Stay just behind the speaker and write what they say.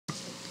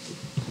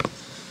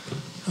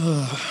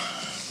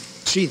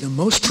Gee, the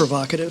most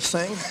provocative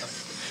thing.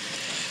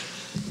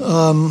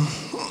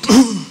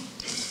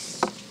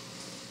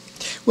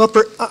 Well,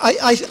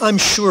 I'm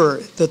sure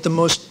that the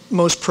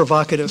most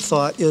provocative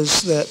thought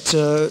is that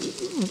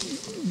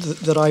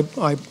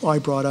I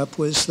brought up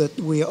was that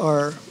we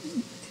are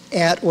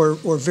at or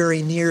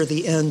very near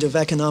the end of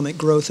economic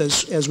growth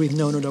as we've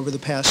known it over the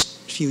past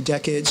few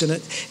decades,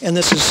 and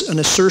this is an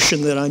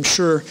assertion that I'm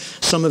sure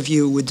some of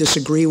you would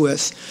disagree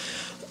with.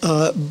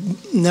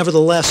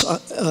 Nevertheless,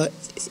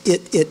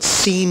 it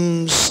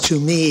seems to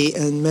me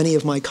and many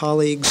of my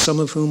colleagues, some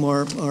of whom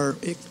are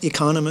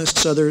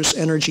economists, others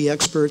energy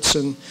experts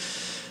and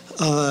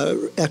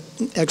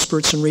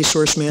experts in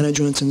resource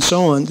management and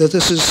so on, that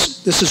this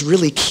is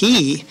really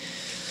key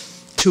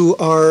to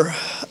our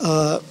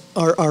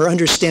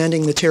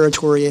understanding the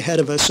territory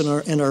ahead of us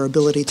and our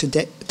ability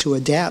to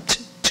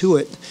adapt to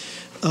it,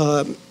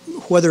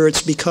 whether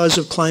it's because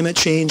of climate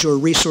change or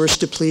resource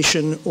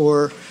depletion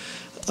or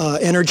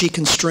energy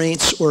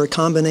constraints or a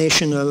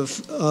combination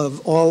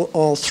of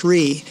all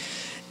three.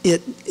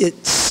 It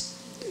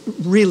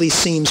really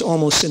seems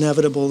almost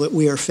inevitable that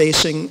we are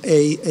facing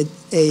a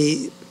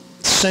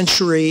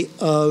century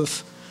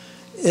of,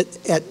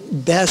 at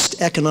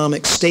best,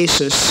 economic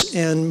stasis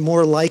and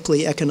more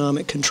likely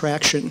economic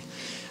contraction.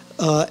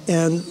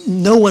 And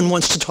no one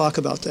wants to talk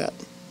about that.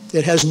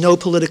 It has no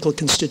political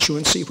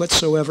constituency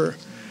whatsoever.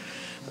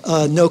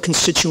 No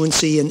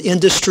constituency in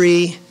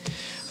industry,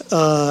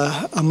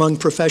 among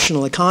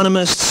professional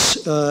economists.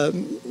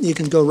 You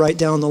can go right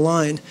down the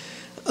line.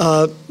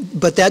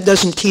 But that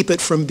doesn't keep it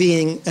from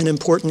being an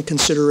important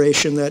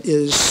consideration that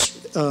is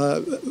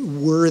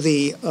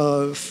worthy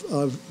of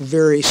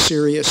very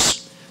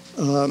serious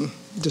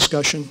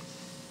discussion.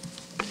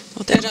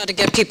 Well, that ought to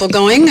get people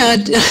going.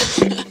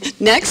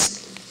 Next,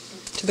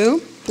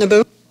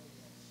 Nabuo.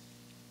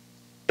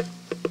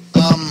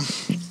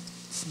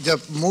 The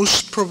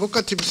most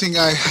provocative thing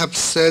I have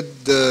said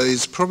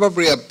is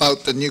probably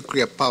about the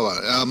nuclear power,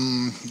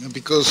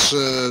 because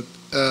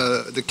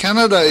the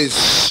Canada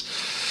is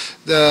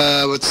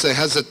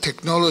has a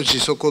technology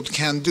so-called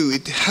can-do.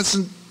 It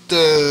hasn't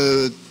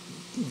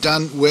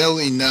done well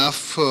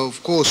enough.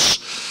 Of course,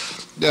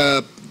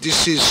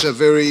 this is a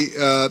very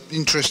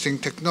interesting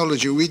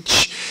technology,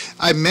 which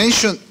I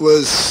mentioned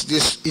was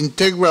this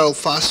integral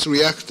fast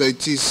reactor.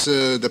 It is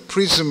the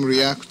PRISM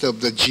reactor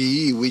of the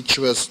GE, which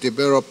was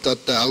developed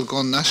at the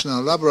Algon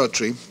National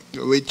Laboratory,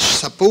 which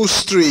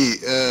supposedly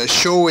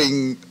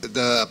showing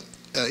the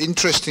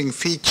interesting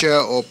feature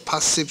of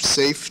passive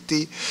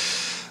safety,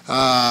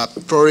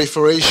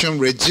 proliferation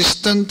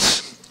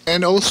resistant,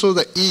 and also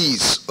the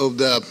ease of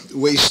the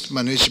waste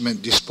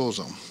management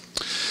disposal.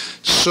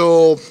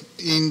 So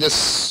in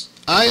this,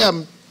 I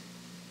am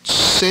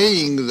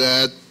saying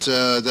that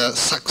the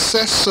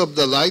success of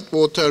the light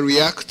water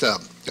reactor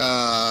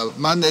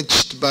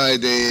managed by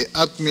the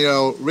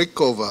Admiral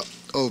Rickover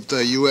of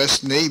the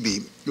US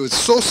Navy was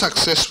so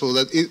successful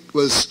that it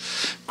was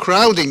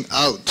crowding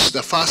out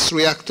the fast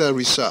reactor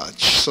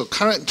research. So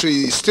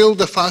currently still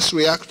the fast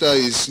reactor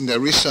is in the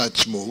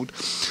research mode,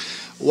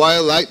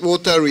 while light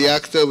water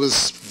reactor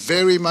was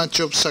very much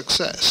of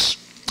success.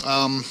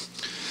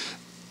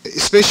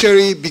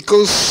 Especially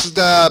because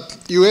the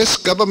US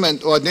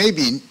government or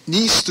Navy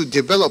needs to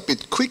develop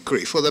it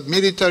quickly for the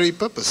military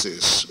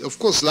purposes. Of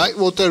course, light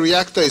water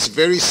reactor is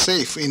very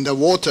safe in the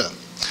water.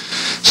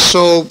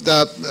 So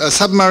the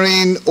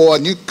submarine or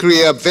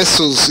nuclear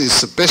vessels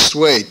is the best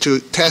way to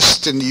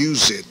test and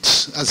use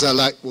it as a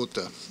light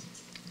water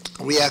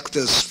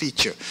reactor's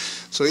feature.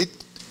 So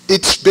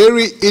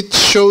it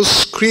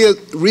shows clear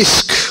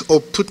risk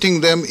of putting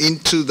them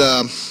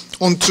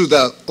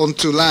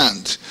onto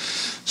land.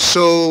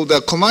 So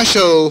the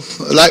commercial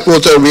light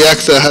water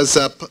reactor has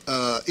an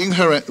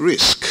inherent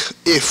risk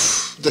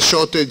if the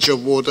shortage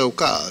of water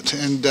occurred,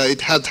 and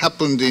it had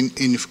happened in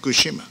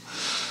Fukushima.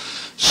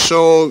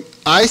 So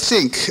I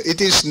think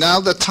it is now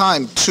the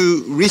time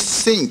to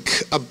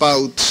rethink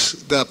about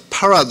the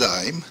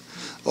paradigm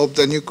of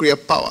the nuclear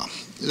power.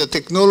 The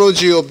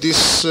technology of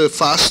this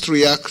fast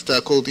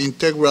reactor called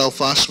integral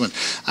fast one.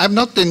 I'm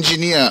not the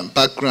engineer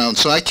background,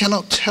 so I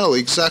cannot tell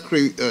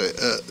exactly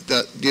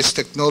that this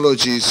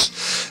technology is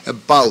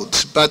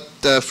about. But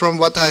from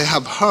what I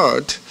have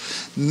heard,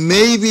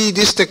 maybe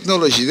this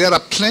technology, there are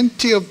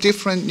plenty of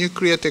different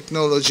nuclear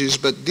technologies,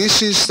 but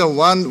this is the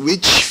one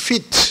which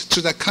fit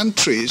to the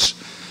countries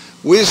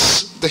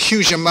with the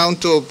huge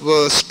amount of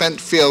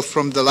spent fuel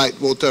from the light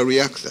water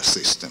reactor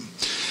system.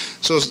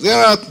 So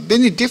there are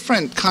many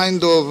different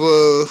kind of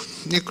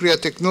nuclear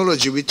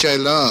technology which I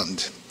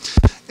learned.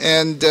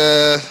 And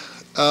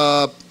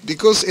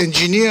because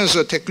engineers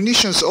or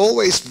technicians are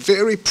always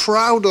very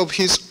proud of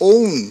his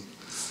own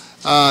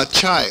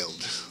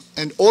child,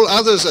 and all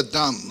others are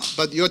dumb,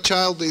 but your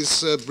child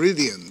is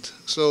brilliant.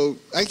 So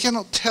I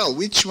cannot tell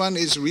which one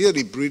is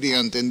really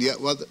brilliant and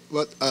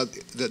what are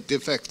the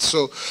defects.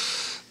 So,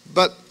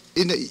 but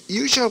in the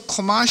usual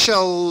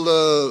commercial,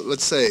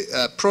 let's say,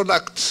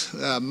 product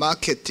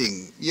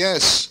marketing,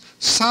 yes,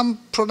 some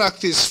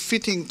product is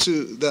fitting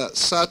to the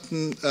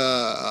certain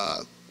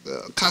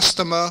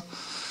customer,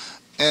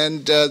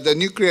 and the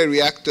nuclear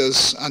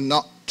reactors are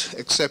not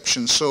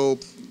exception. So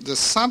there's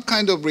some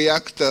kind of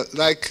reactor,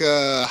 like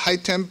high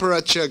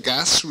temperature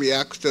gas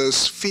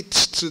reactors, fit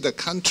to the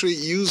country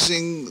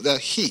using the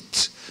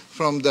heat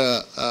from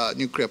the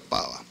nuclear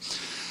power.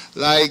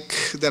 Like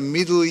the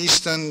Middle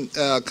Eastern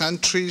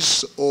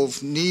countries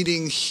of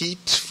needing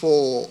heat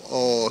for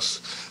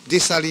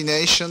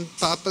desalination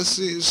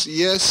purposes,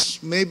 yes,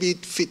 maybe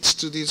it fits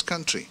to this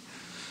country.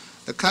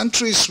 The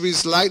countries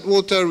with light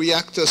water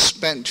reactor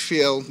spent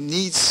fuel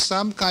need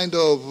some kind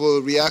of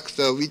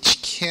reactor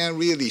which can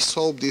really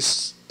solve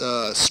this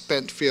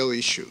spent fuel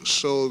issue.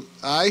 So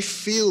I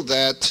feel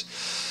that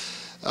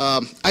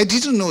I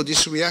didn't know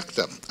this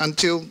reactor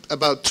until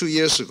about 2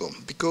 years ago,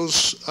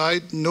 because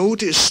I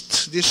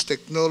noticed this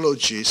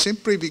technology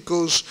simply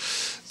because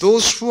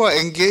those who are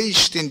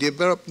engaged in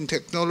developing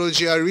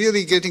technology are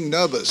really getting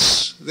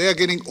nervous. They are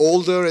getting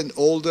older and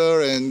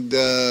older, and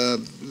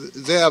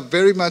they are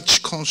very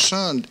much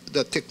concerned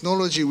that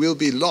technology will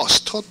be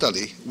lost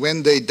totally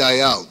when they die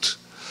out.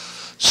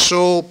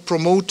 So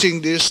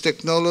promoting this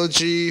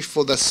technology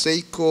for the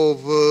sake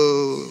of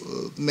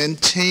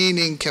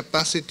maintaining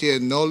capacity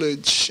and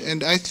knowledge,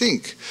 and I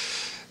think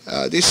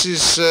this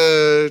is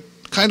a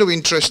kind of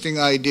interesting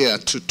idea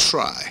to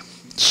try.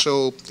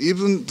 So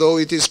even though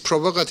it is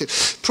provocative,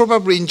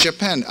 probably in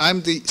Japan,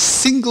 I'm the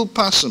single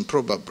person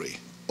probably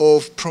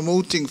of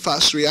promoting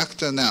fast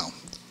reactor now.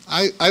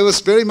 I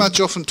was very much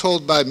often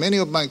told by many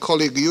of my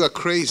colleagues, you are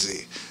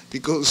crazy,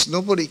 because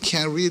nobody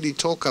can really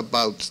talk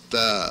about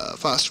the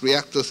fast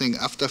reactor thing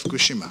after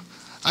Fukushima.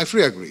 I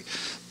fully agree.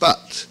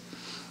 But,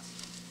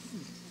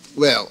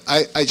 well,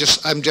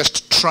 I'm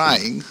just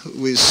trying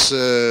with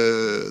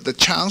the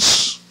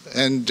chance,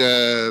 and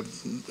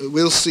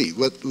we'll see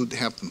what would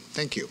happen.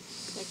 Thank you.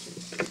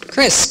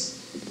 Chris.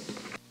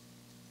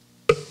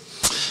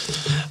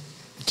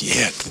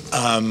 Yeah,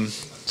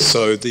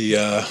 so I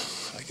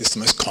guess the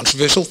most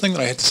controversial thing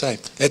that I had to say,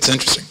 that's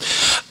interesting.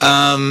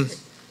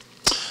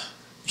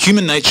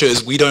 Human nature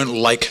is we don't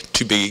like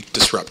to be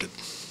disrupted,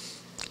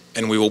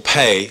 and we will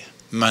pay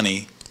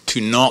money to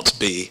not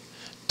be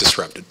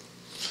disrupted.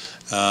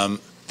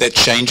 That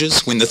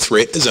changes when the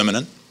threat is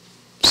imminent.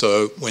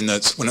 So when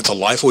it's a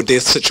life or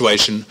death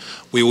situation,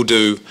 we will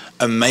do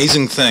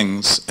amazing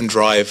things and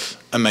drive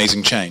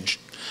amazing change.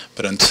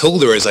 But until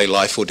there is a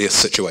life or death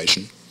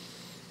situation,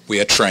 we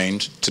are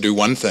trained to do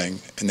one thing,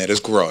 and that is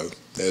grow.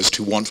 That is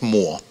to want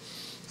more.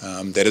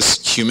 That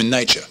is human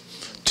nature.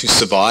 To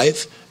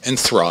survive and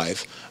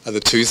thrive are the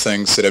two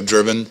things that have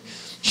driven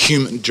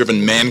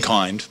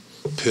mankind,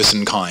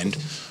 personkind,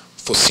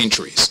 for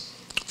centuries,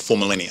 for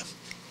millennia.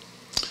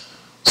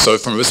 So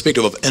from a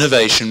perspective of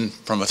innovation,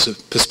 from a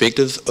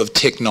perspective of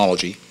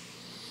technology,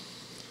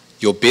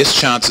 your best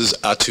chances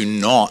are to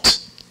not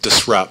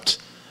disrupt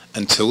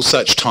until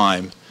such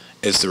time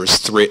as there is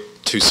threat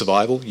to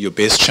survival. Your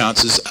best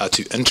chances are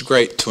to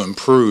integrate, to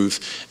improve,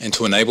 and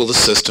to enable the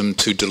system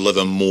to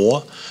deliver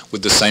more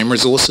with the same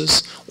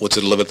resources, or to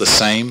deliver the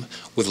same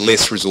with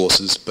less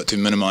resources, but to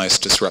minimize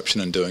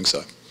disruption in doing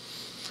so.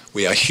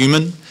 We are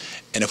human,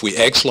 and if we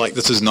act like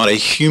this is not a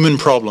human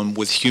problem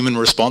with human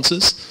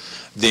responses,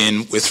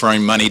 then we're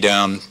throwing money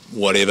down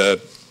whatever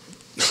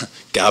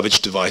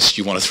garbage device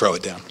you want to throw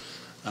it down.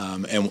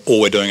 And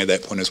all we're doing at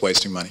that point is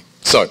wasting money.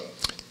 So,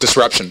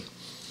 disruption.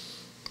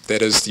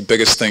 That is the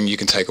biggest thing you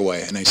can take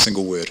away in a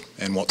single word,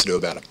 and what to do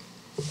about it.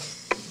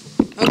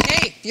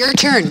 Okay, your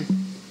turn.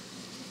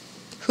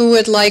 Who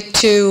would like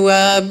to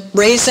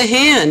raise a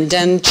hand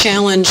and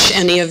challenge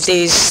any of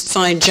these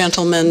fine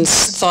gentlemen's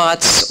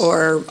thoughts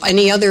or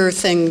any other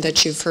thing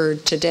that you've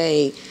heard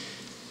today?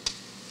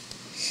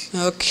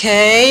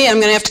 Okay,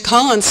 I'm going to have to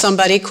call on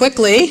somebody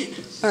quickly.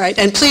 All right,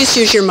 and please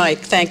use your mic.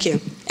 Thank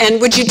you.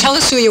 And would you tell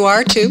us who you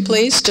are, too,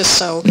 please, just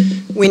so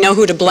we know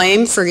who to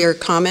blame for your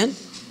comment?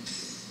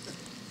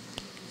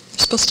 You're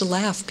supposed to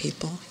laugh,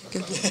 people.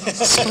 You're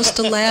supposed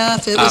to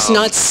laugh. It was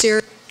not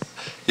serious.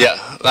 Yeah,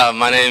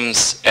 my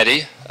name's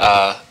Eddie,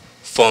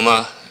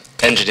 former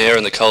engineer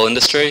in the coal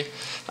industry.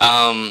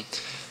 Sorry,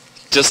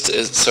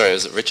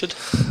 is it Richard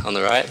on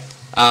the right?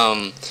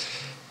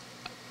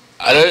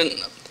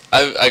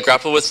 I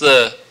grapple with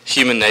the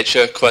human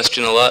nature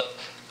question a lot.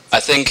 I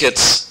think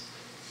it's,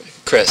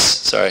 Chris,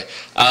 sorry.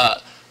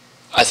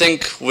 I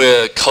think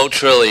we're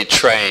culturally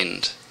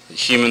trained.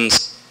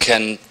 Humans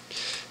can,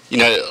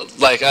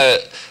 like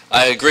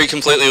I agree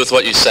completely with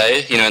what you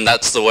say, and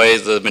that's the way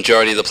the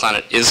majority of the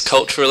planet is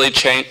culturally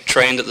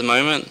trained at the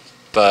moment.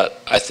 But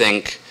I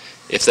think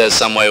if there's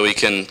some way we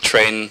can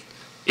train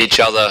each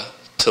other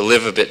to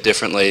live a bit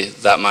differently,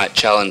 that might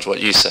challenge what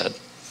you said.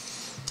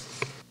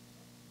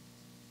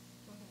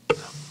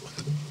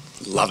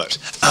 Love it.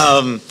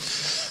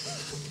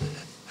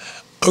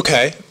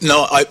 Okay,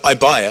 no, I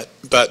buy it,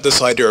 but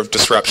this idea of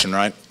disruption,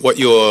 right? What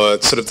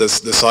you're sort of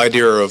this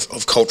idea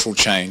of cultural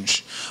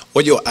change,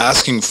 what you're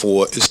asking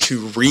for is to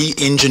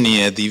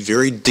re-engineer the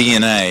very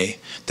DNA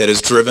that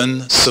has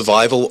driven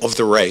survival of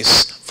the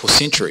race for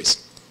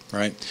centuries,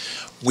 right?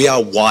 We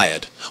are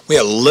wired. We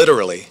are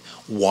literally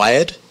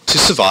wired to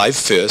survive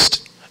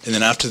first And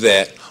then after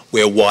that,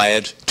 we're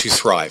wired to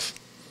thrive.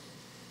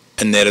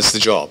 And that is the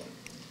job,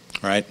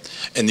 right?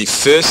 And the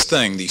first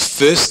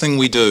thing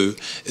we do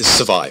is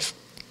survive.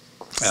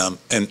 And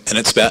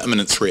it's about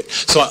imminent threat.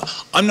 So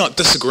I'm not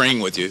disagreeing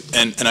with you,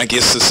 and I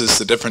guess this is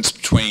the difference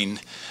between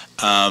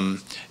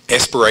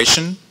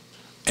aspiration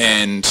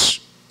and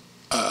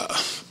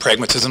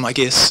pragmatism, I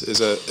guess, is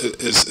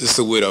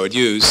the word I would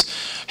use.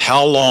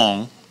 How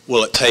long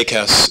will it take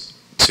us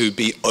to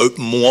be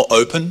more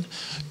open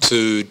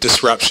to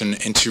disruption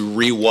and to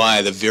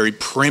rewire the very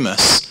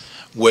premise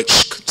which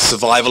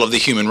survival of the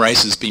human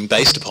race has been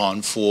based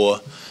upon for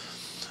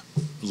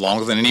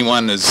longer than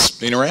anyone has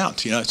been around,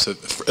 so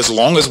as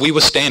long as we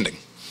were standing,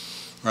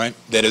 right?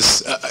 That is,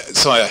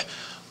 so I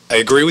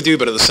agree with you,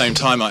 but at the same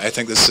time, I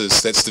think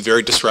that's the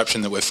very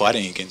disruption that we're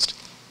fighting against.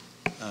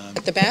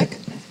 At the back?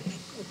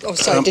 Oh,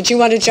 sorry, did you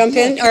want to jump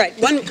in? All right,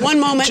 one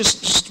moment.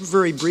 Just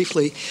very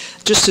briefly,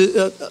 just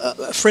a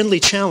friendly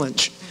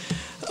challenge.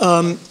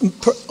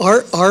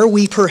 Are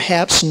we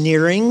perhaps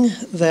nearing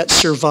that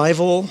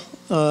survival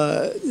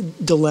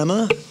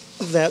dilemma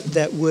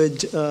that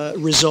would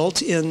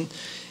result in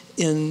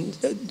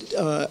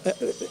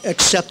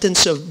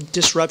acceptance of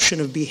disruption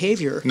of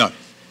behavior? No.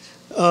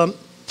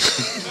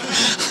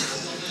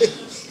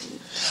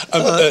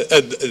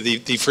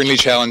 The friendly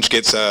challenge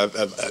gets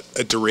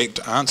a direct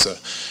answer.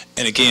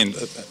 And again,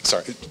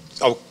 sorry,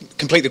 I'll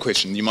complete the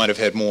question. You might have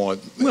had more.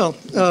 Well,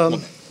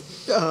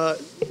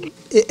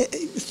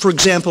 for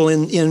example,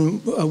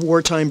 in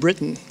wartime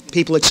Britain,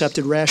 people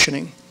accepted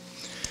rationing.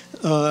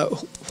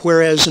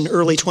 Whereas in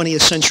early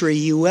 20th century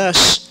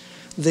U.S.,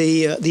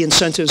 the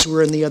incentives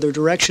were in the other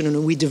direction,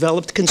 and we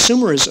developed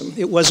consumerism.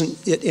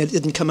 It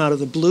didn't come out of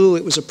the blue.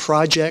 It was a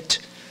project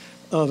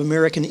of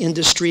American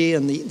industry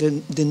and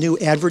the new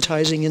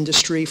advertising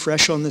industry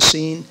fresh on the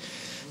scene.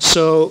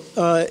 So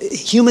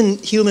human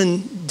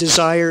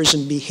desires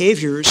and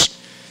behaviors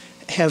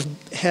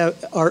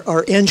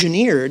are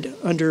engineered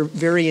under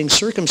varying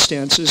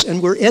circumstances,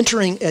 and we're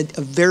entering a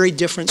very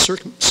different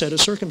set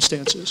of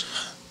circumstances.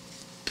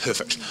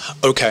 Perfect.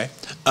 Okay.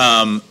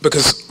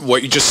 Because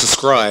what you just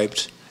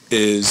described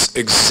is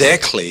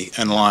exactly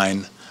in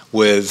line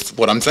with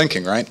what I'm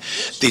thinking, right?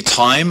 The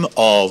time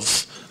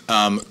of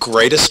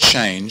greatest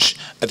change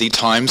are the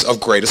times of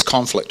greatest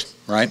conflict,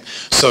 right?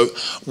 So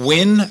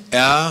when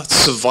our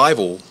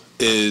survival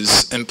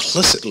is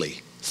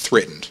implicitly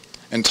threatened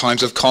in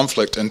times of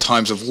conflict and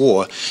times of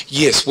war,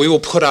 yes, we will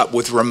put up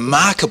with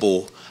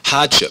remarkable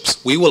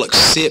hardships. We will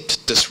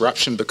accept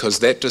disruption because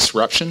that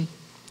disruption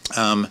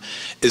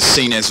is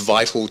seen as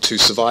vital to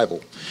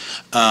survival.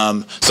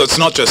 So it's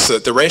not just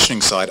the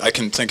rationing side. I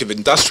can think of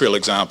industrial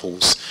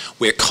examples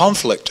where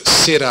conflict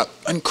set up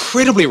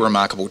incredibly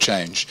remarkable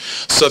change.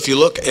 So if you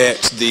look at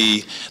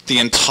the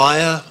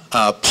entire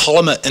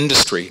polymer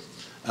industry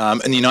in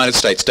the United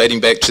States,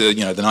 dating back to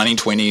the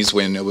 1920s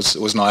when it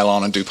was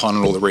nylon and DuPont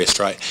and all the rest,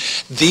 right?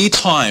 The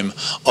time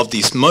of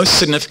the most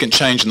significant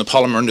change in the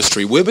polymer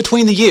industry were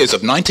between the years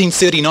of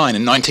 1939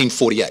 and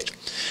 1948.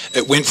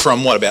 It went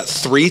from, about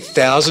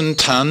 3,000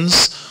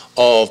 tons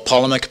of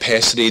polymer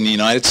capacity in the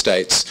United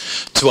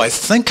States to, I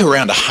think,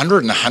 around 100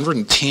 and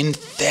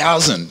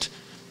 110,000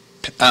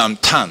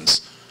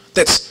 tons.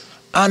 That's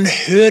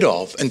unheard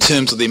of in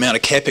terms of the amount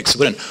of capex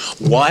put in.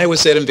 Why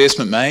was that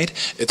investment made?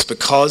 It's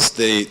because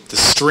the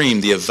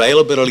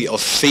availability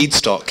of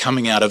feedstock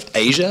coming out of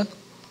Asia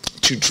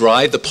to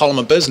drive the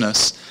polymer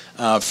business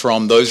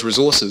from those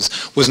resources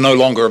was no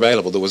longer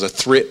available. There was a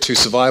threat to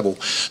survival.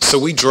 So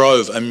we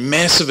drove a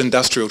massive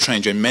industrial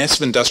change, a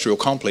massive industrial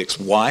complex.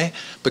 Why?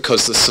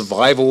 Because the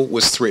survival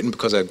was threatened,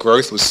 because our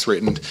growth was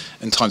threatened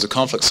in times of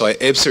conflict. So I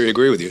absolutely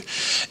agree with you.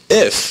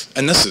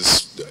 And this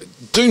is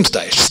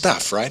doomsday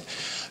stuff, right?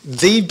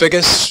 The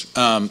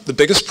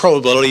biggest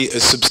probability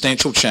of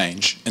substantial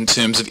change in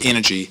terms of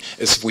energy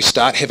is if we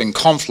start having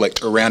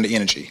conflict around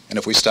energy and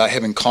if we start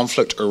having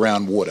conflict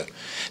around water.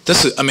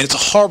 It's a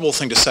horrible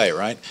thing to say,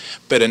 right?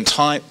 But in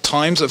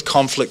times of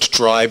conflict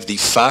drive the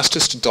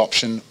fastest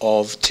adoption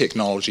of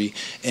technology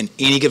in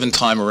any given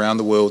time around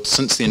the world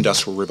since the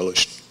Industrial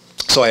Revolution.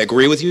 So I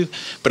agree with you,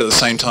 but at the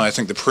same time I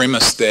think the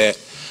premise that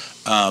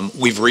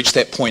we've reached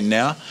that point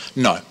now,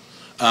 no.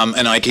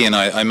 And again,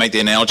 I make the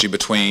analogy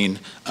between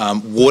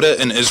water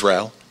in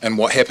Israel and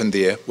what happened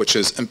there, which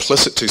is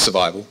implicit to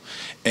survival,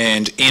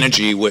 and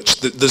energy, which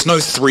there's no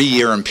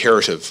 3-year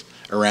imperative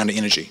around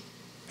energy.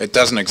 It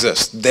doesn't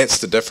exist. That's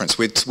the difference.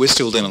 We're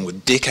still dealing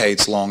with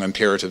decades-long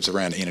imperatives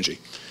around energy.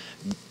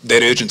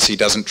 That urgency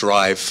doesn't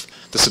drive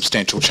the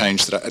substantial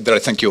change that I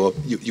think you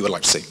would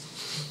like to see.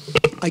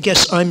 I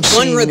guess I'm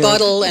seeing... One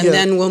rebuttal and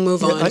then we'll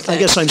move on. I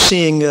guess I'm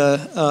seeing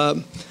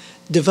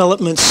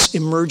developments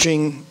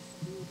emerging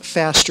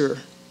faster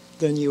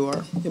than you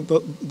are,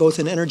 both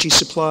in energy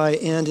supply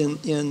and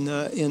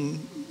in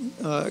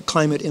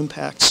climate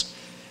impacts.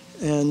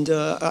 And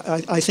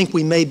I think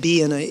we may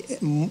be in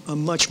a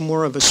much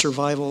more of a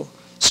survival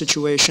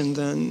situation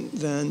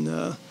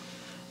than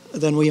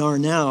we are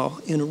now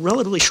in a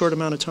relatively short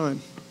amount of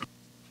time.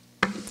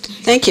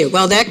 Thank you.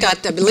 Well, that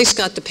at least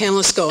got the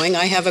panelists going.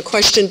 I have a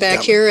question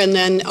back here and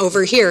then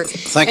over here.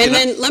 Thank you. And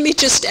then let me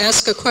just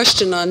ask a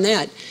question on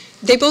that.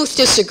 They both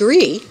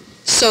disagree.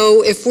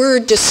 So if we're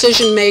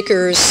decision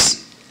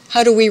makers,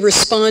 how do we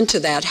respond to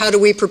that? How do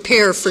we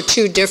prepare for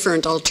two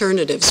different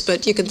alternatives?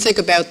 But you can think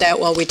about that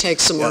while we take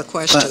some more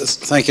questions.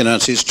 Thank you,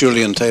 Nancy. It's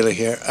Julian Taylor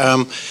here.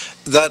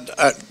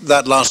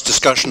 That last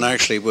discussion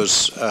actually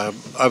was,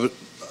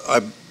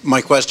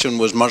 my question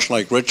was much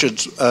like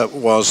Richard's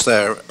was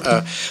there.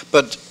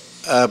 But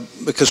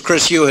because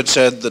Chris, you had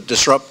said that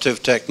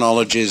disruptive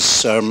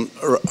technologies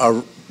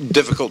are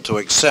difficult to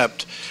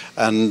accept,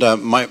 and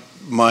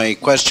my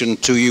question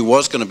to you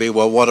was going to be,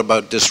 well, what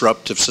about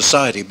disruptive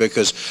society?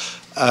 Because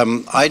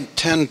I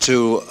tend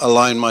to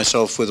align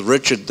myself with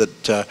Richard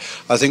that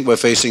I think we're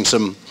facing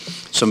some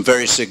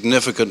very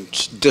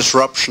significant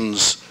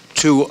disruptions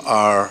to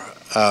our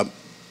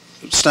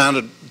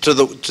standard, to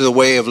the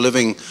way of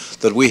living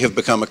that we have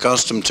become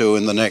accustomed to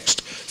in the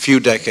next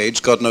few decades.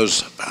 God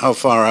knows how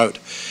far out.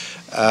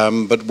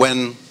 But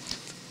when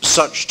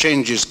such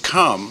changes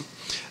come,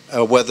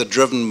 whether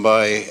driven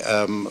by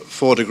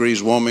 4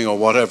 degrees warming or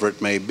whatever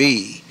it may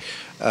be,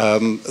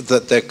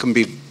 that there can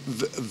be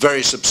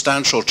very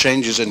substantial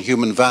changes in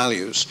human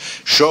values.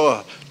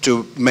 Sure,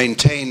 to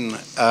maintain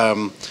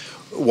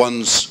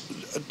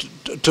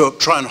to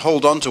try and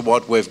hold on to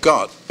what we've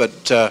got,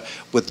 but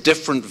with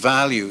different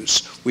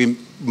values, we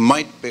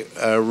might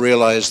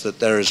realize that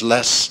there is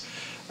less,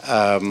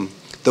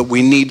 that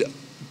we need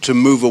to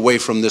move away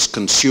from this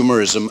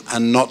consumerism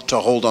and not to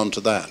hold on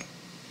to that.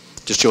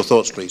 Just your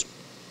thoughts, please.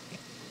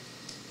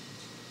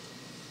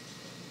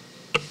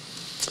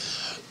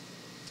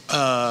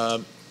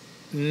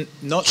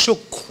 Not sure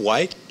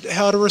quite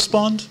how to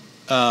respond.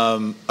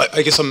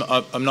 I guess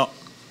I'm not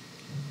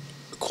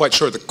quite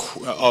sure of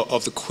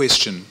the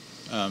question.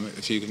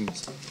 If you can.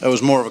 That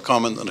was more of a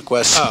comment than a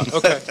question. Oh,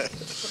 okay.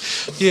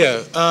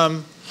 Yeah.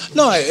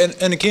 No,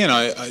 and again,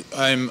 I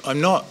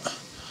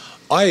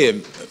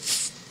am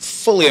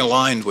fully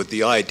aligned with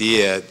the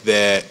idea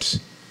that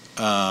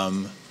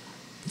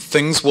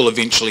things will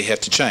eventually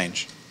have to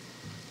change.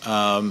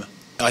 I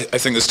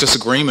think there's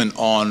disagreement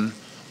on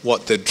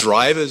what the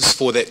drivers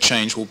for that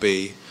change will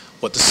be,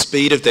 what the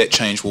speed of that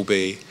change will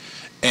be,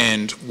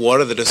 and what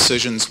are the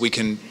decisions we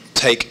can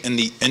take in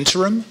the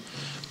interim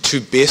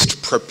to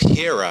best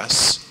prepare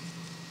us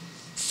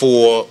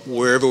for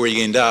wherever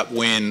we end up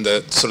when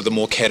the sort of the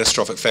more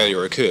catastrophic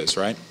failure occurs,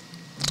 right?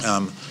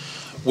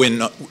 When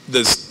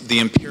the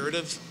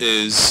imperative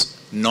is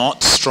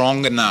not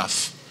strong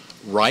enough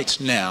right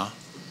now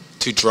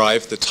to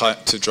drive the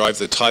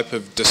type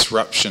of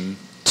disruption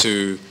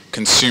to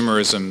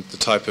consumerism, the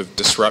type of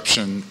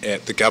disruption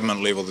at the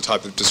government level, the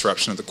type of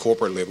disruption at the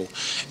corporate level.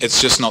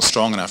 It's just not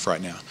strong enough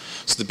right now.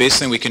 So the best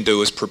thing we can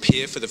do is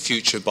prepare for the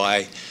future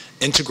by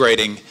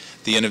integrating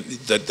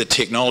the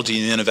technology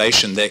and the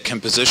innovation that can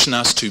position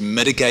us to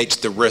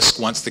mitigate the risk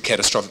once the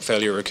catastrophic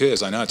failure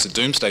occurs. I know it's a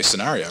doomsday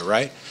scenario,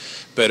 right?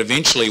 But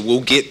eventually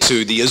we'll get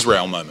to the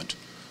Israel moment.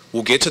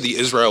 We'll get to the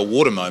Israel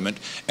water moment,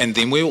 and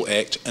then we will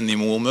act, and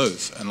then we'll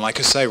move. And like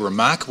I say,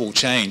 remarkable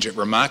change at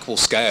remarkable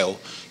scale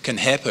can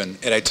happen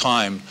at a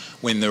time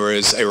when there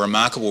is a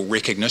remarkable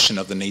recognition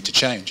of the need to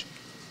change.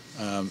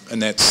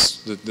 And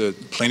that's the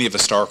plenty of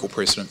historical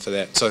precedent for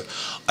that. So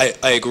I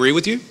agree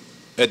with you.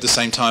 At the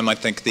same time, I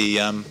think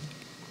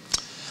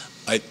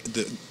I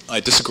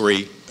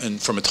disagree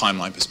from a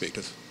timeline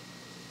perspective.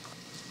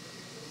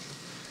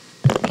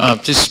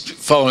 Just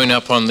following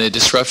up on the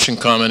disruption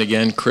comment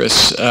again,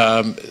 Chris,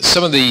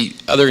 some of the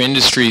other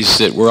industries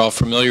that we're all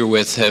familiar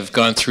with have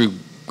gone through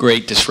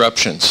great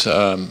disruptions.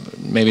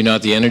 Maybe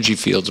not the energy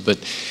fields, but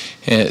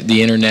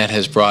the internet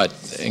has brought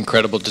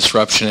incredible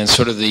disruption, and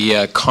sort of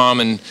the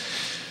common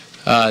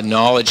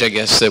knowledge, I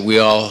guess, that we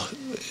all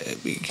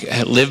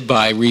lived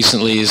by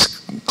recently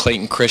is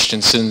Clayton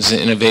Christensen's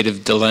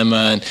innovative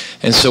dilemma.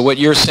 And so what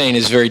you're saying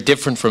is very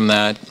different from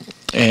that.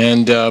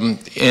 And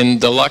in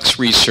the Lux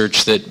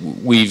research that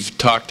we've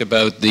talked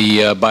about,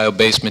 the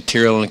bio-based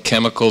material and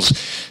chemicals,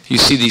 you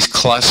see these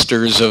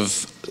clusters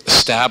of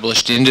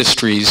established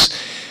industries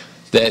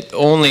that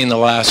only in the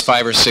last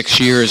 5 or 6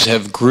 years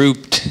have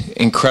grouped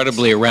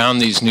incredibly around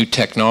these new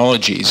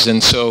technologies.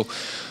 And so,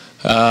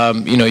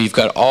 you know, you've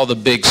got all the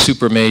big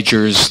super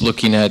majors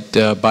looking at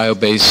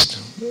bio-based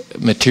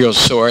materials.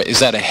 So is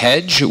that a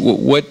hedge?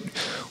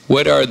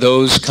 What are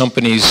those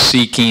companies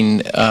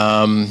seeking?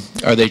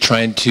 Are they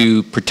trying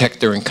to protect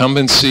their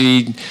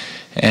incumbency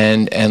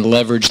and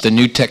leverage the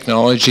new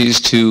technologies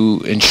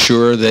to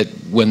ensure that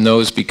when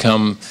those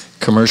become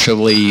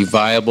commercially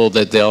viable,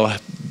 that they'll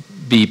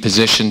be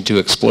positioned to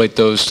exploit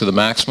those to the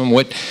maximum?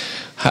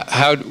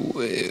 I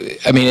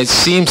mean, it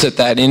seems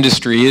that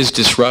industry is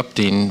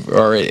disrupting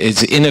or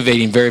is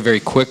innovating very, very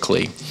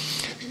quickly,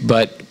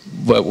 but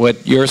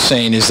what you're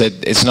saying is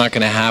that it's not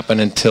going to happen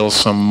until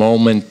some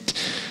moment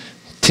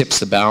tips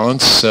the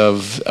balance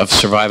of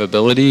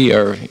survivability,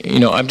 or, you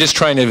know, I'm just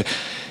trying to,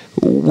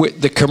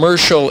 the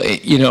commercial,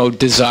 you know,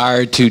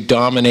 desire to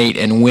dominate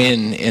and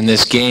win in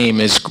this game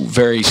is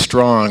very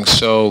strong.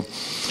 So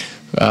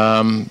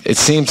It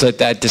seems that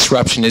that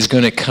disruption is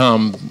going to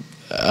come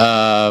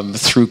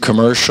through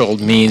commercial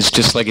means,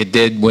 just like it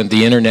did with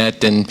the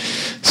internet, and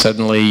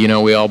suddenly, you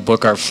know, we all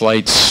book our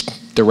flights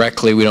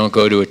directly. We don't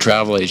go to a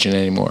travel agent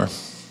anymore.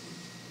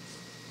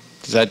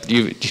 Is that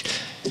you?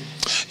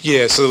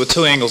 Yeah, so there were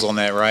two angles on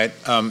that, right?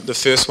 The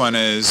first one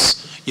is,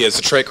 yeah, it's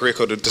a track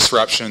record of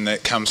disruption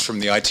that comes from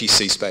the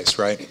ITC space,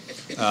 right?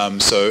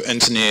 So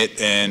internet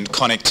and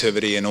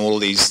connectivity and all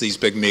of these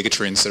big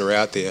megatrends that are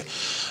out there.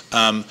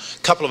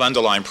 Couple of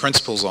underlying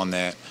principles on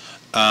that.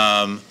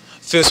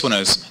 First one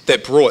is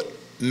that brought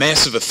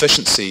massive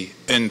efficiency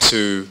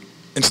into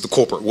the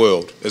corporate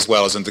world as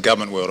well as into the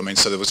government world. I mean,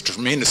 so there was a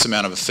tremendous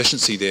amount of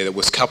efficiency there that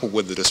was coupled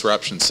with the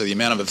disruption. So the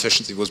amount of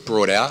efficiency was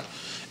brought out,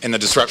 and the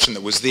disruption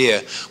that was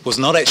there was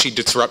not actually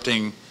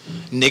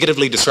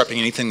negatively disrupting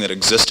anything that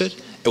existed.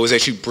 It was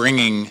actually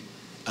bringing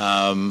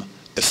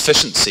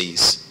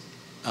efficiencies.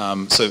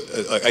 So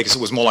I guess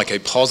it was more like a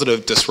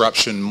positive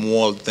disruption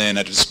more than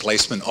a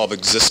displacement of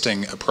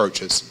existing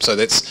approaches. So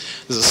there's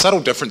a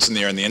subtle difference in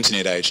there in the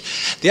internet age.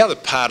 The other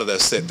part of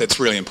this that's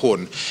really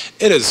important,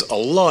 it is a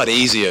lot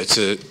easier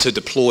to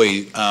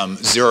deploy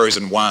zeros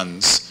and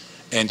ones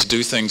and to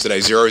do things at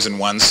a zeros and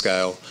ones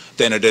scale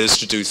than it is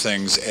to do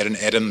things at an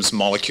atoms,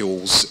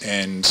 molecules,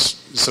 and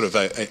sort of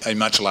a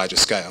much larger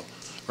scale,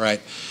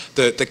 right?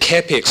 The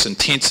CapEx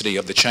intensity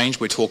of the change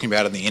we're talking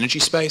about in the energy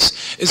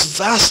space is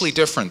vastly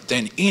different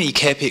than any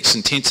CapEx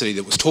intensity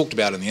that was talked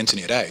about in the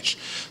internet age.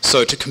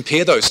 So to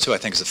compare those two, I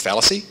think, is a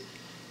fallacy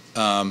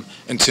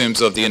in terms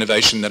of the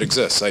innovation that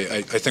exists.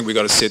 I think we've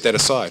got to set that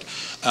aside.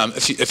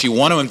 If you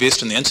want to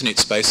invest in the internet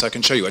space, I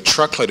can show you a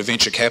truckload of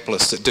venture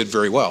capitalists that did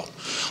very well.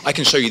 I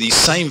can show you these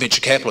same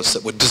venture capitalists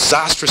that were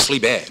disastrously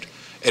bad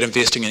at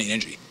investing in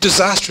energy.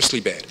 Disastrously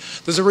bad.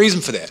 There's a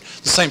reason for that.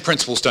 The same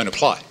principles don't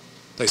apply.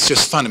 They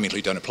just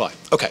fundamentally don't apply.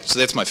 Okay, so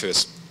that's my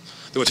first.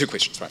 There were two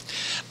questions, right?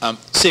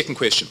 Second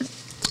question.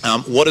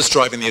 What is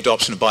driving the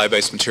adoption of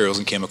bio-based materials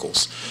and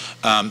chemicals?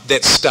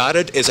 That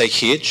started as a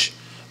hedge,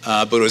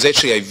 but it was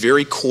actually a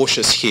very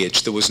cautious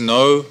hedge. There was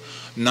none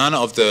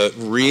of the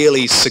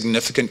really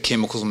significant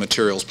chemicals and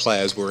materials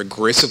players were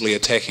aggressively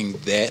attacking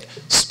that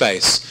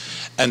space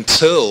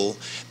until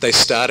they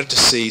started to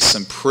see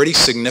some pretty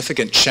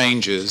significant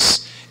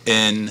changes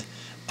in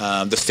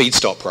the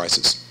feedstock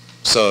prices.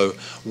 So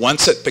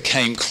once it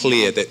became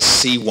clear that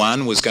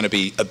C1 was going to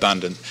be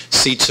abundant,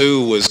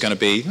 C2 was going to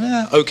be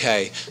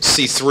okay,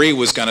 C3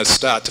 was going to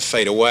start to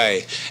fade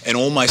away, and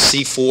all my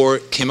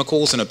C4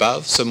 chemicals and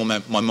above, so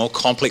my more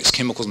complex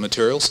chemicals and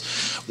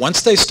materials,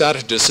 once they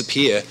started to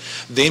disappear,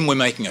 then we're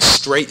making a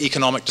straight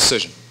economic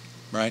decision,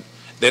 right?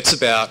 That's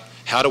about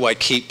how do we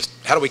keep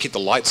the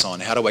lights on?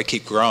 How do I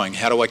keep growing?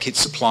 How do I keep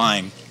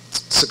supplying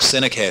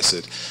succinic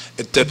acid,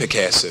 adipic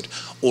acid,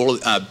 all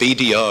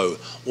BDO,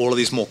 all of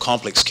these more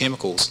complex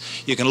chemicals?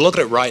 You can look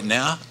at it right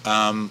now.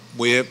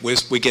 We're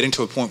getting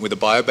to a point where the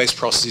bio-based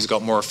processes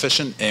got more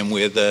efficient and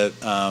where the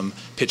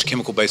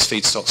petrochemical-based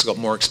feedstocks got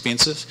more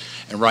expensive.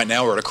 And right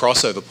now we're at a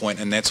crossover point,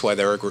 and that's why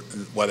they're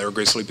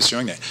aggressively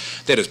pursuing that.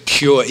 That is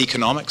pure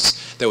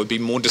economics. They would be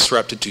more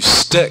disrupted to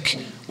stick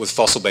with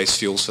fossil-based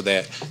fuels for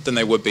that than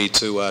they would be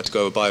to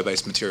go with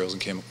bio-based materials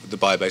and the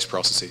bio-based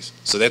processes.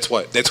 So that's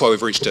why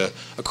we've reached a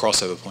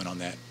crossover point on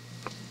that.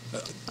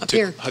 Up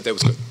here. I hope that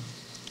was good.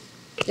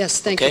 Yes,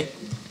 thank you.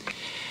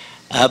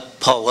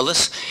 Paul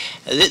Willis.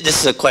 This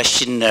is a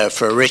question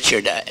for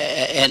Richard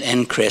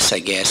and Chris, I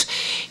guess.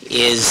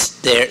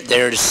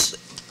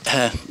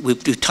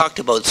 We've talked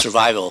about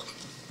survival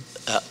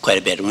quite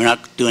a bit, and we're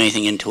not doing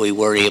anything until we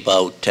worry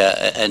about,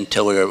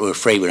 until we're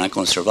afraid we're not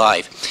going to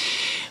survive.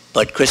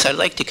 But Chris, I'd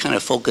like to kind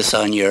of focus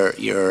on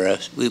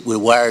we're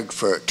wired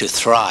to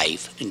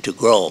thrive and to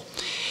grow.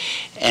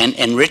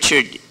 And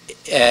Richard,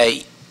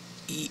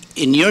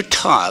 in your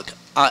talk,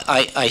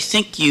 I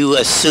think you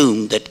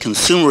assumed that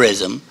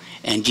consumerism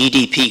and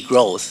GDP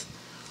growth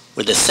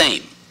were the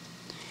same.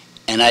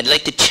 And I'd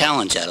like to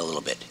challenge that a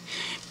little bit,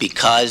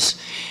 because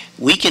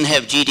we can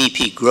have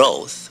GDP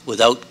growth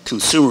without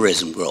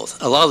consumerism growth.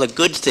 A lot of the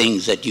good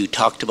things that you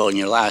talked about in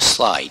your last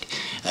slide,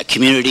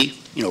 community,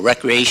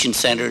 recreation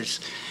centers,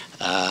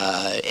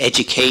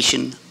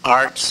 education,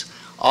 arts,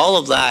 all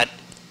of that,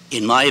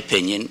 in my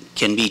opinion,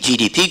 can be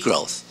GDP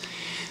growth.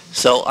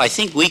 So I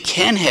think we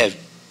can have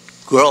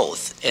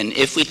growth, and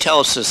if we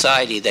tell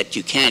society that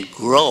you can't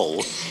grow,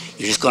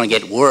 you're just going to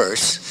get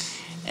worse,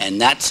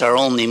 and that's our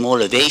only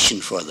motivation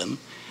for them,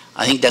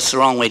 I think that's the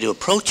wrong way to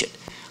approach it.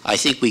 I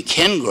think we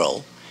can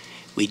grow,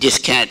 we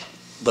just can't,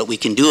 but we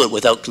can do it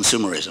without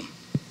consumerism.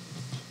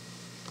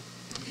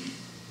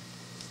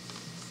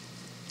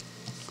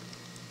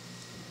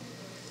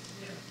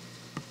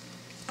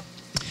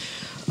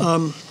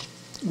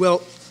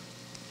 Well,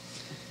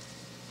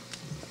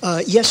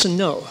 yes and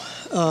no.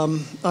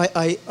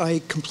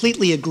 I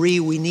completely agree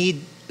we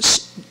need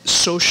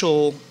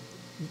social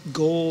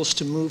goals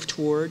to move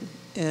toward,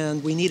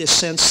 and we need a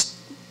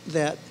sense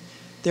that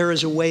there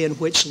is a way in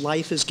which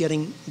life is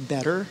getting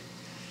better.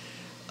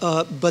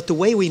 But the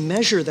way we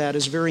measure that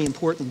is very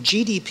important.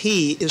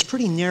 GDP is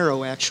pretty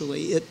narrow,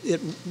 actually.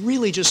 It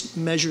really just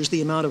measures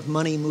the amount of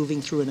money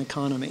moving through an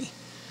economy.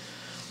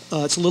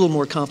 It's a little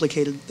more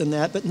complicated than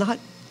that, but not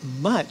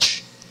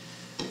much.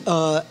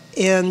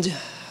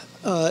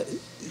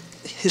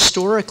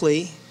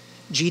 Historically,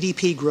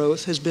 GDP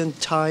growth has been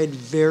tied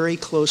very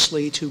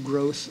closely to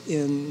growth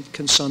in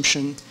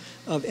consumption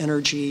of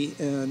energy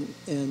and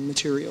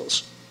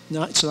materials.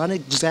 It's not an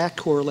exact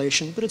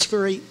correlation, but it's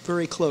very,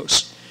 very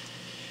close.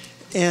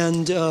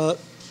 And that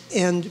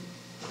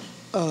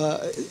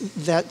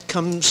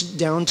comes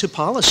down to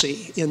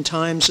policy. In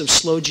times of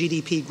slow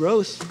GDP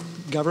growth,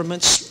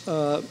 governments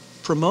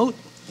promote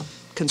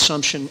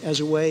consumption as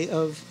a way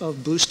of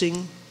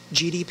boosting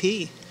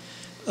GDP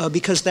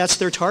because that's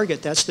their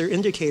target, that's their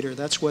indicator,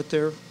 that's what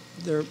they've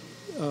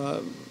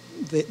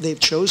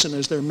chosen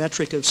as their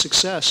metric of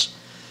success.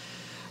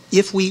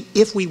 If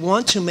we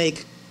want to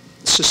make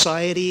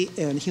society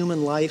and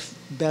human life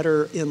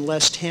better in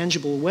less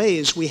tangible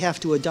ways, we have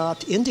to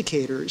adopt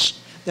indicators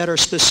that are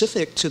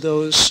specific to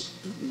those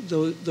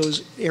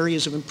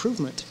areas of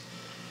improvement.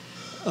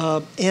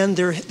 And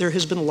there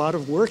has been a lot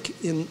of work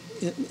in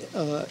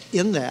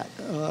that.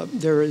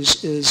 There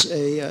is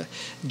a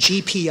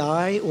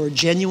GPI, or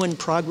Genuine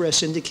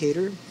Progress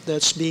Indicator,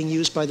 that's being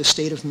used by the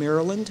state of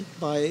Maryland,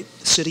 by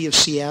the city of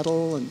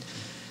Seattle, and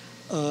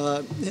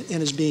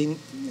has been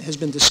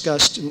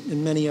discussed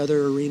in many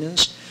other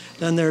arenas.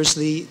 Then there's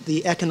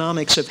the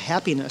economics of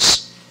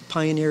happiness,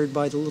 pioneered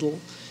by the little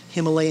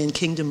Himalayan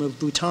kingdom of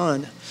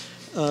Bhutan,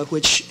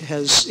 which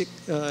has,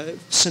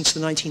 since the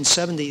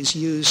 1970s,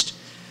 used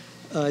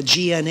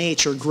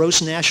GNH, or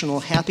gross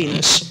national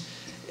happiness,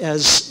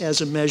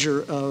 as a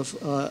measure of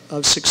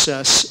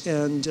success.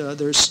 And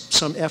there's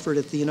some effort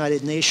at the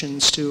United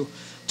Nations to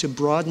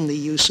broaden the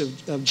use of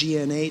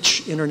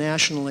GNH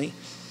internationally.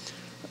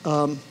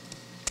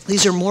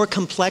 These are more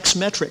complex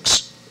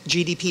metrics.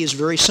 GDP is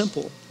very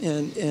simple,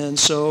 and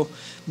so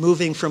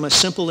moving from a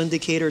simple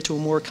indicator to a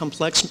more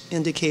complex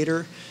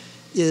indicator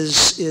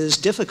is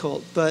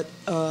difficult. But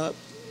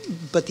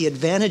the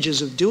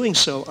advantages of doing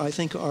so, I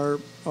think, are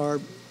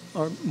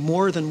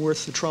more than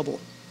worth the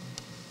trouble.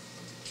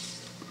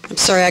 I'm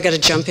sorry, I got to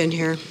jump in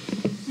here.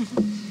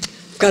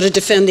 I've got to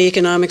defend the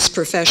economics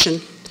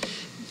profession.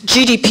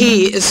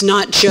 GDP is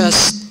not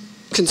just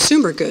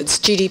consumer goods.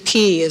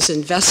 GDP is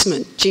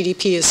investment.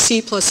 GDP is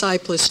C plus I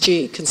plus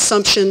G,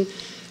 consumption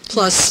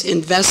plus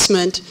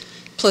investment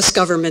plus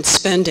government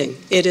spending.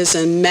 It is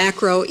a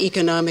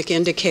macroeconomic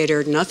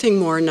indicator, nothing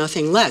more,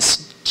 nothing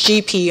less.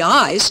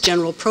 GPIs,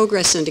 General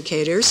Progress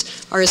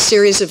Indicators, are a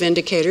series of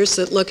indicators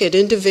that look at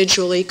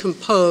individually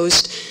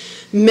composed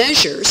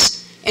measures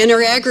and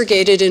are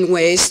aggregated in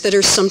ways that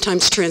are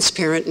sometimes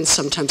transparent and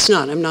sometimes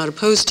not. I'm not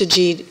opposed to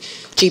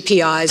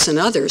GPIs and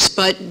others,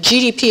 but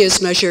GDP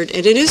is measured,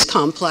 and it is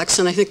complex,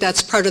 and I think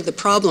that's part of the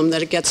problem,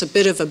 that it gets a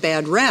bit of a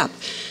bad rap.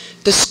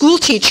 The school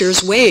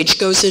teacher's wage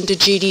goes into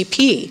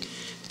GDP.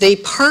 The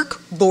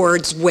park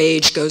board's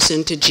wage goes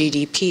into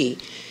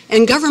GDP.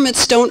 And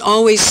governments don't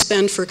always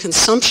spend for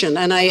consumption,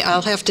 and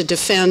I'll have to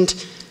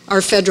defend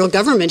our federal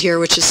government here,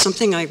 which is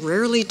something I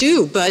rarely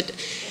do, but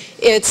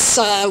it's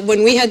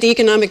when we had the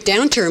economic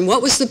downturn,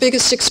 what was the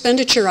biggest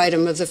expenditure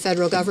item of the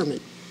federal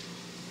government?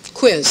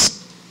 Quiz.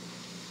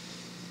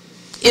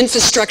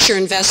 Infrastructure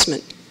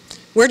investment.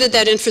 Where did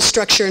that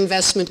infrastructure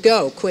investment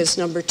go? Quiz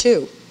number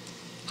 2.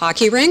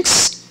 Hockey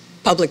rinks,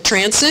 public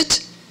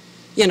transit.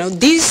 You know,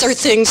 these are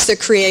things that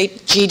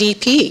create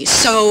GDP.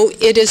 So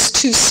it is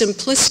too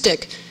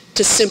simplistic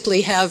to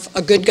simply have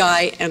a good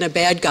guy and a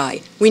bad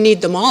guy. We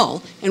need them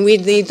all, and we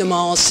need them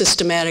all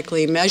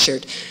systematically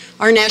measured.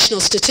 Our National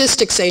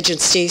Statistics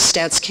Agency,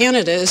 Stats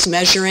Canada, is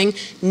measuring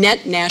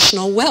net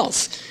national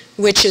wealth,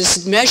 which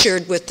is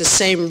measured with the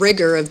same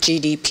rigor of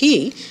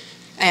GDP.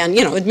 And,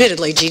 you know,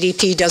 admittedly,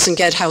 GDP doesn't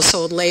get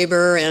household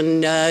labor,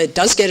 and it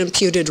does get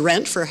imputed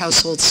rent for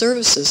household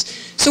services.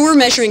 So we're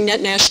measuring net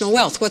national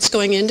wealth. What's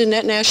going into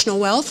net national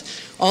wealth?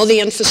 All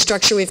the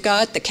infrastructure we've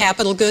got, the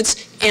capital goods,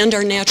 and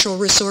our natural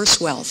resource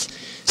wealth.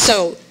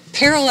 So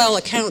parallel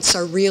accounts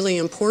are really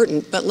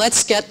important, but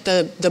let's get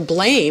the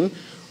blame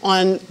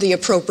on the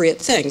appropriate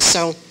things.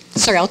 So,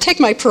 sorry, I'll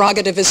take my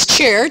prerogative as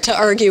chair to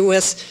argue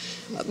with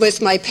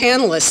my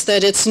panelists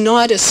that it's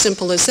not as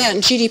simple as that,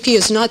 and GDP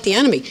is not the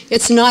enemy.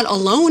 It's not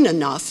alone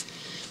enough,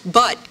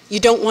 but you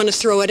don't want to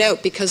throw it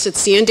out because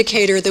it's the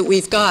indicator that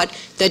we've got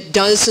that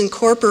does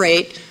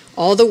incorporate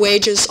all the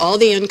wages, all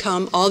the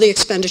income, all the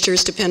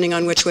expenditures, depending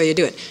on which way you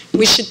do it.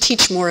 We should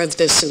teach more of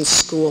this in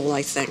school,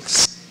 I think.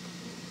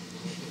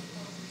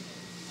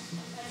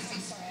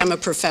 I'm a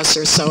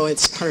professor, so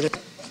it's part of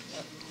it.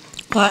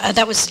 Well,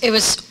 it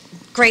was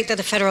great that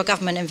the federal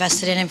government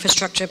invested in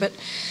infrastructure, but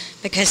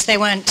because they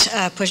weren't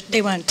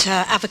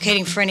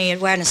advocating for any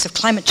awareness of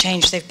climate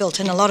change, they've built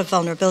in a lot of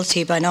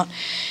vulnerability by not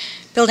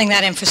building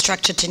that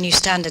infrastructure to new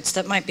standards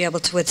that might be able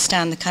to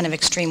withstand the kind of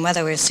extreme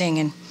weather we're seeing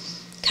in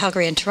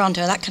Calgary and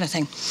Toronto, that kind of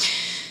thing.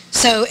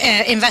 So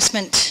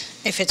investment,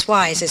 if it's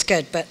wise, is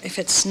good, but if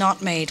it's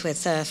not made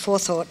with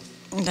forethought,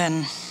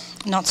 then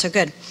not so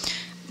good.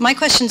 My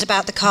question's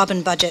about the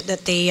carbon budget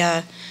that the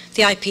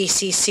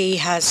IPCC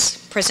has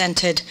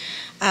presented.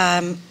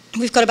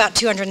 We've got about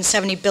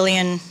 270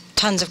 billion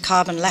tons of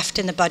carbon left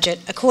in the budget,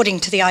 according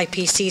to the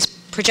IPCC's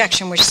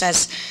projection, which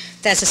says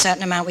there's a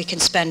certain amount we can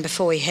spend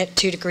before we hit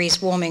 2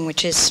 degrees warming,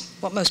 which is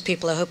what most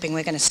people are hoping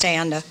we're going to stay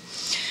under.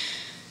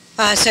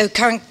 So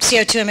current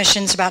CO2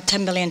 emissions about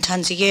 10 billion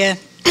tons a year.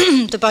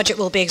 The budget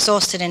will be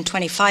exhausted in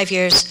 25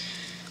 years.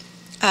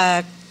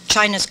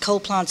 China's coal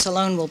plants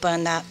alone will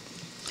burn that.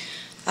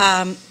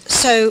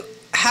 So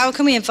how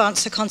can we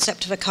advance the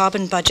concept of a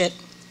carbon budget?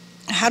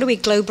 How do we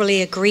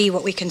globally agree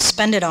what we can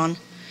spend it on?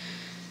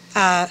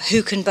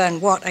 Who can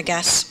burn what, I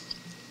guess?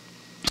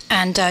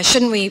 And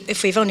shouldn't we,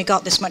 if we've only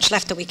got this much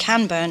left that we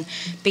can burn,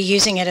 be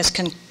using it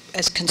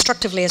as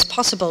constructively as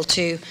possible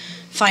to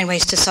find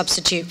ways to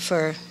substitute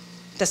for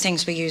the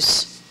things we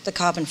use the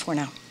carbon for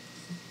now?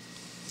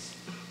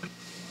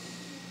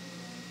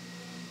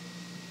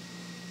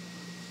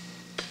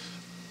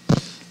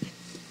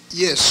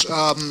 Yes,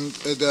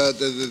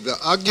 the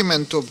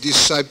argument of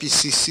this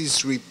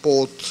IPCC's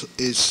report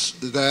is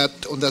that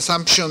on the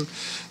assumption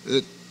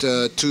that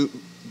to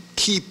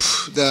keep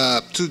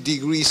the 2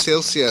 degrees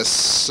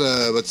Celsius,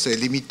 let's say,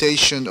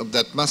 limitation of the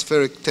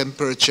atmospheric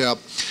temperature,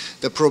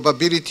 the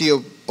probability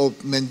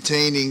of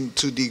maintaining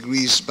 2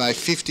 degrees by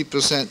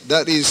 50%,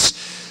 that is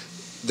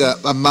the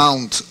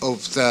amount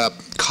of the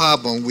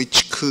carbon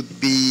which could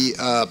be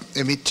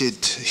emitted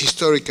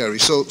historically.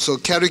 So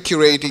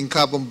calculating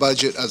carbon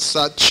budget as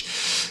such,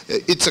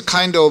 it's a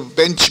kind of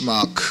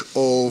benchmark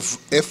of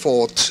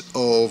effort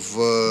of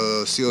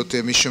CO2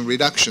 emission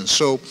reduction.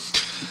 So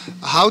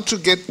how to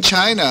get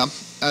China,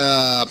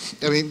 I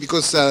mean,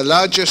 because the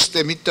largest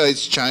emitter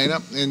is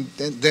China, and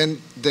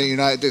then the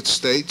United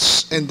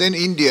States, and then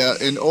India,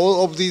 and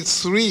all of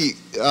these 3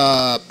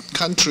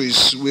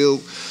 countries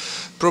will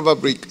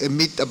probably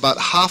emit about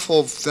half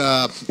of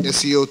the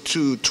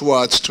CO2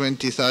 towards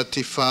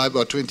 2035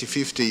 or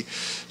 2050.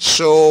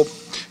 So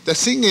the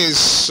thing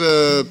is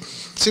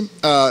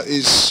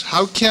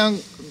how can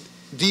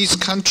these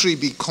countries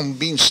be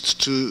convinced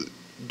to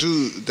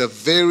do the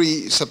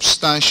very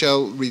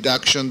substantial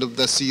reduction of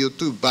the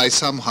CO2 by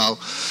somehow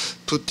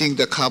putting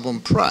the carbon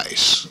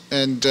price?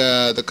 And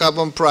the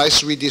carbon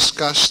price we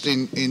discussed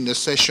in the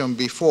session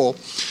before,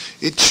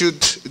 it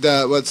should,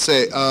 let's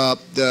say,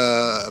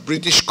 the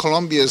British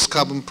Columbia's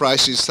carbon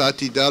price is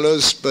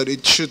 $30, but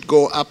it should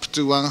go up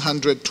to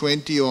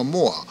 120 or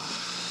more.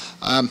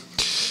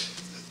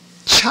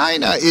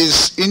 China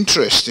is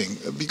interesting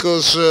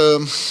because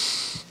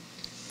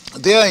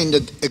they are in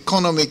the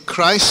economic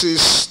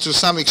crisis to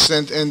some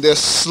extent, and their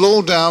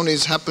slowdown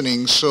is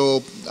happening.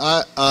 So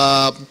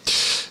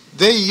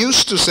they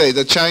used to say,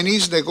 the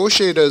Chinese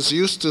negotiators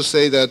used to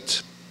say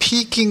that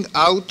peaking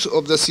out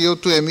of the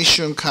CO2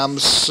 emission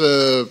comes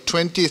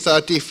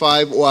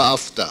 2035 or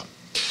after.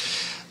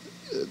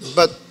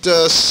 But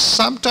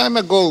some time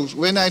ago,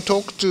 when I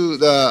talked to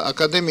the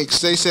academics,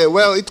 they say,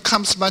 well, it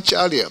comes much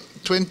earlier,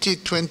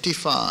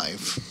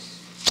 2025.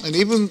 And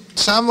even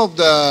some of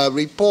the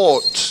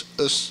report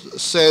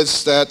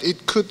says that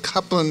it could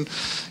happen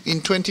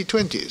in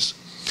 2020s.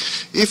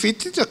 If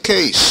it is the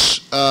case,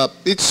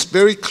 it's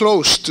very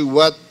close to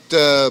what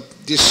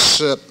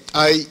this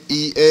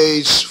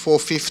IEA's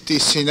 450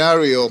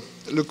 scenario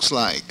looks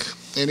like.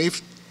 And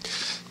if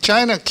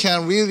China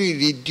can really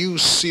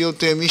reduce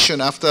CO2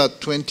 emission after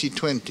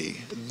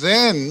 2020,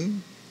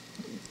 then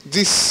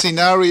this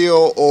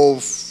scenario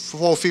of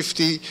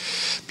 450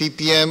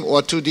 ppm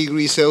or 2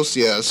 degrees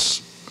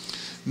Celsius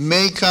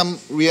may come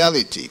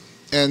reality.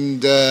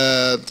 And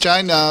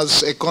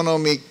China's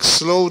economic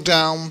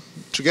slowdown,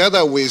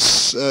 together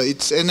with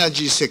its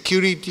energy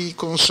security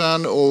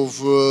concern of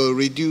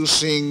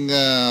reducing,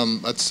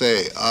 let's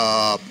say,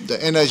 the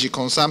energy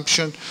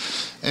consumption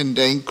and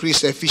the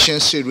increased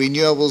efficiency,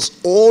 renewables,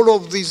 all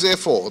of these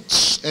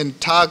efforts and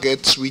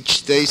targets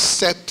which they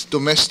set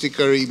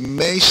domestically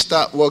may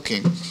start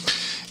working.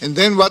 And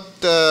then what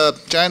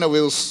China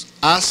will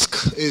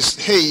ask is,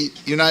 hey,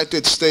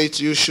 United States,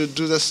 you should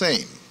do the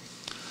same.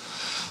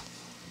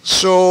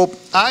 So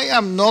I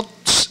am not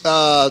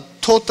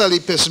totally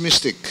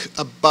pessimistic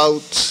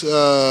about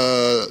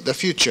the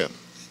future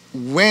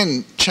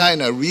when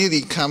China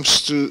really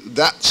comes to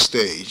that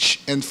stage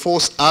and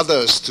force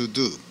others to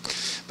do.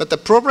 But the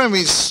problem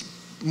is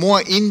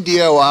more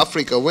India or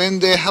Africa, when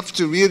they have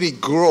to really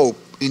grow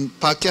in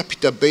per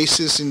capita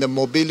basis in the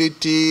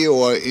mobility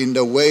or in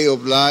the way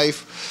of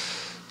life.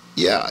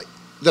 Yeah,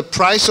 the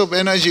price of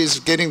energy is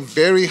getting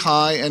very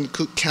high, and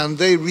can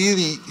they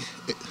really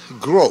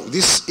grow?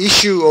 This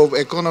issue of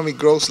economic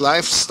growth,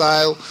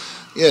 lifestyle,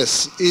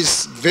 yes,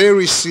 is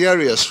very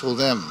serious for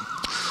them.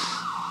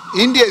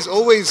 India is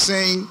always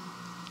saying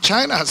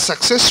China has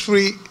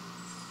successfully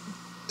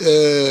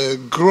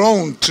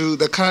grown to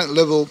the current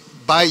level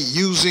by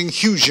using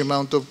huge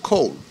amount of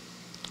coal.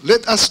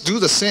 Let us do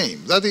the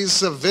same. That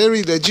is a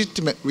very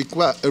legitimate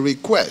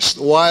request,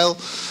 while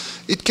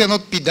it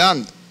cannot be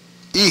done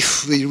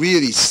if we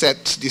really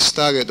set this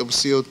target of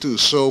CO2.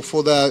 So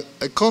for the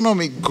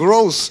economic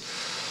growth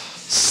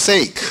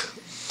sake,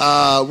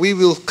 we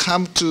will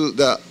come to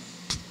the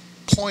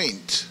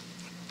point,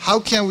 how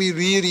can we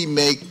really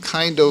make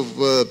kind of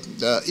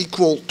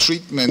equal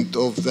treatment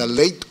of the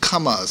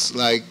latecomers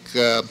like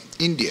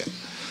India?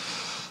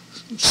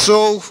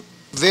 So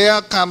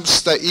there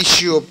comes the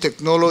issue of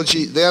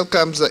technology, there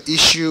comes the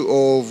issue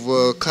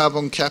of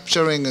carbon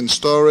capturing and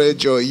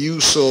storage or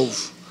use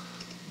of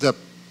the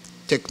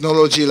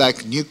technology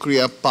like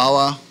nuclear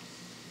power.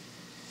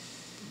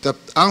 The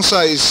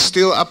answer is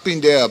still up in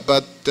there,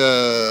 but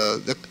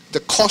the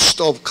cost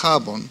of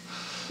carbon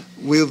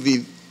will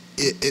be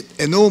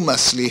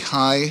enormously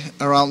high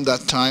around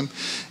that time,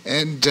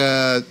 and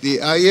the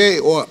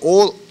IA or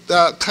all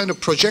that kind of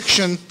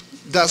projection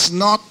does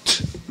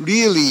not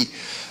really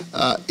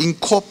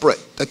incorporate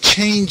a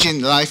change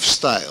in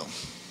lifestyle.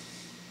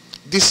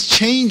 This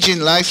change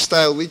in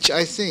lifestyle, which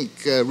I think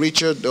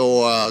Richard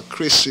or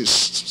Chris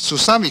is to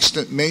some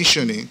extent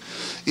mentioning,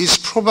 is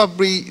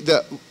probably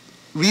the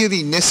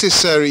really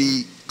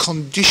necessary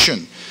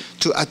condition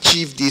to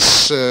achieve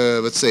this,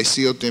 let's say,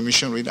 CO2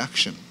 emission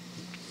reduction.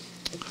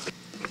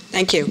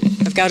 Thank you.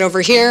 I've got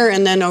over here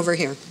and then over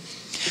here.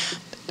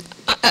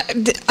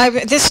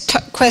 This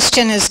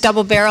question is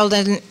double-barreled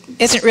and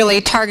isn't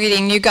really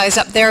targeting you guys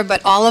up there,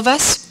 but all of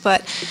us.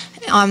 But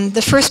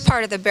the first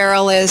part of the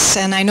barrel is,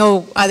 and I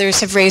know others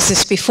have raised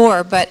this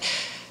before, but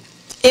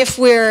if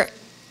we're,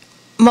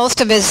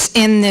 most of us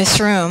in this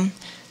room,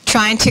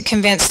 trying to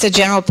convince the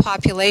general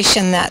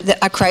population that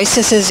a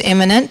crisis is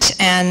imminent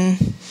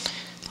and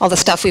all the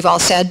stuff we've all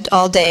said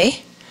all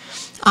day,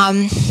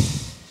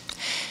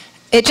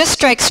 it just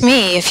strikes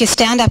me, if you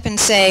stand up and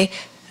say,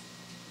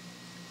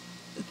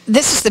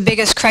 this is the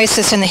biggest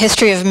crisis in the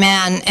history of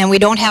man and we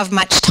don't have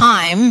much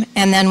time,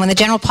 and then when the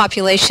general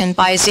population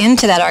buys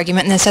into that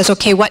argument and then says,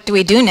 okay, what do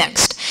we do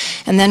next?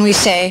 And then we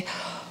say,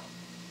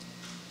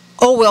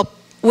 oh,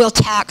 we'll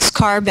tax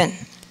carbon.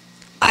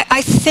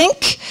 I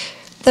think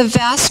the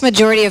vast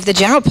majority of the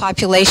general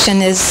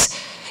population is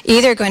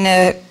either going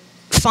to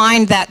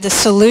find that the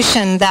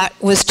solution that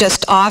was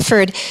just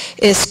offered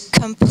is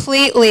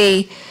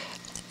completely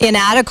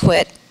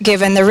inadequate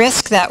given the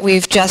risk that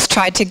we've just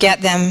tried to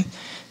get them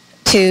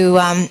to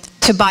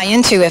buy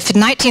into. If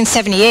in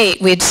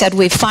 1978 we'd said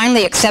we've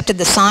finally accepted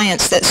the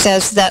science that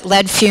says that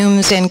lead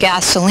fumes in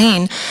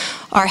gasoline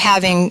are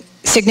having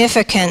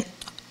significant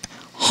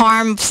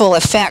harmful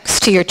effects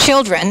to your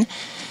children,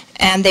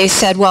 and they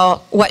said,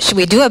 well, what should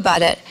we do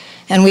about it?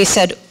 And we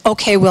said,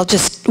 okay, we'll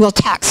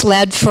tax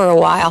lead for a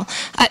while.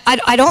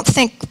 I don't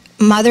think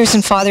mothers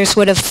and fathers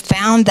would have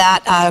found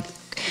that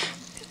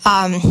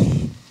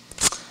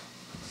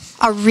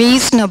a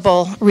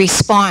reasonable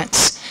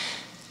response.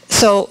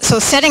 So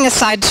setting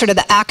aside sort of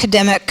the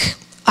academic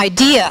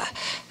idea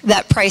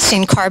that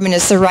pricing carbon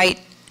is the right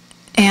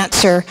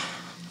answer,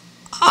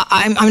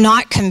 I'm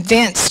not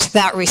convinced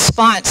that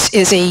response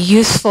is a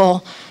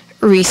useful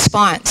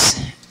response.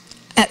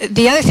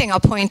 The other thing I'll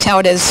point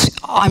out is,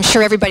 I'm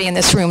sure everybody in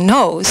this room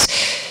knows,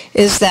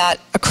 is that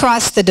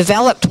across the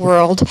developed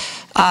world,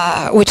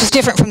 which is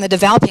different from the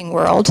developing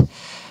world,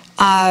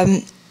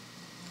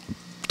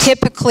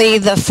 typically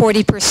the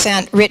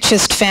 40%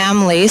 richest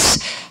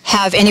families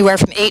have anywhere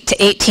from 8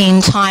 to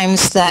 18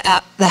 times the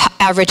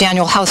average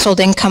annual household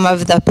income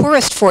of the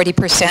poorest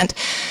 40%,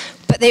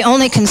 but they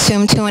only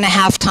consume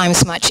 2.5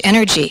 times much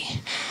energy.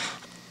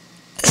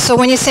 So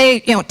when you say,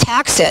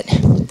 tax it,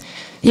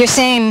 you're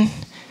saying,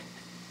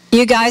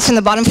 you guys in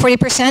the bottom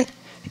 40%,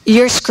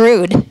 you're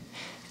screwed.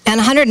 And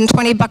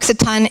 120 bucks a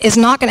ton is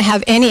not going to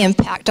have any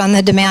impact on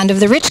the demand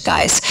of the rich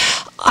guys.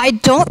 I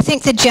don't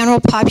think the general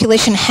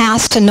population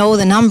has to know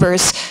the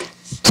numbers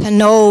to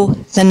know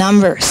the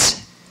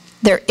numbers.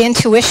 Their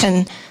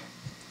intuition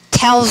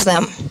tells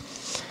them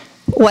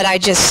what I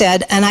just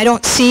said, and I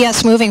don't see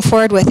us moving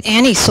forward with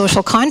any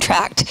social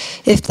contract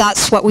if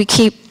that's what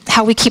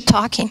how we keep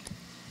talking.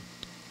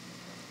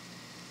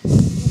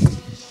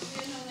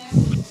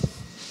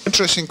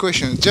 Interesting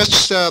question.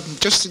 Just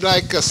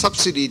like a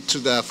subsidy to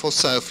the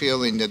fossil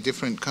fuel in the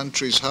different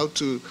countries, how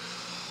to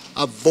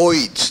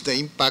avoid the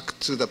impact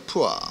to the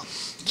poor.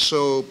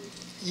 So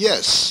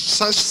yes,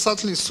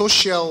 certainly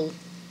social,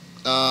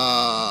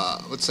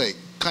 let's say,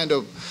 kind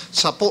of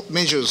support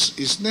measures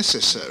is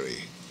necessary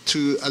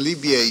to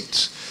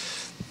alleviate,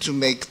 to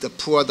make the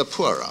poor the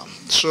poorer.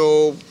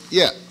 So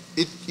yeah,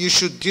 you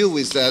should deal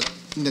with that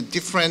in a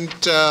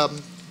different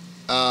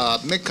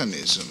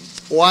mechanism.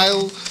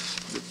 While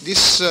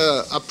this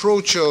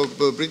approach of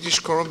British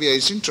Columbia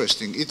is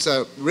interesting. It's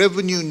a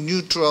revenue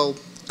neutral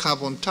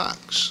carbon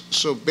tax.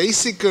 So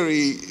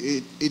basically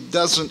it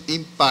doesn't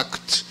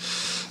impact,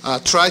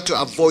 try to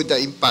avoid the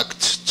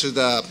impact to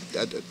the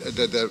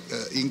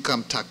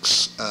income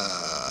tax,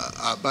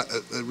 but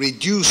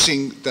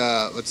reducing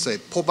the, let's say,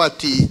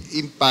 poverty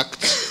impact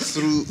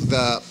through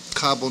the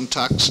carbon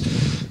tax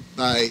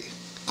by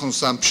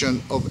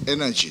consumption of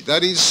energy.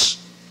 That is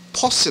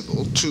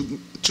possible to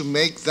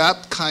make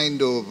that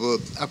kind of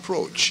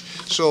approach.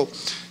 So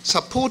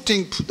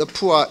supporting the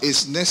poor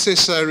is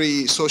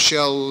necessary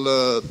social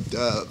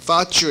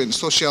virtue and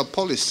social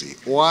policy,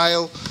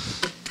 while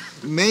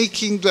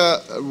making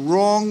the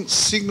wrong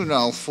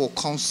signal for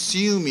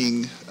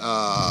consuming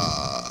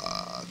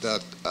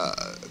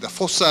the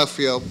fossil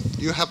fuel,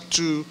 you have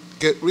to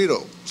get rid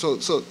of.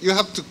 So you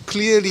have to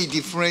clearly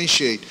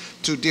differentiate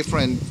to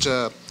different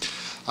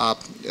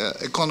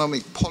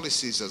economic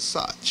policies as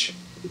such.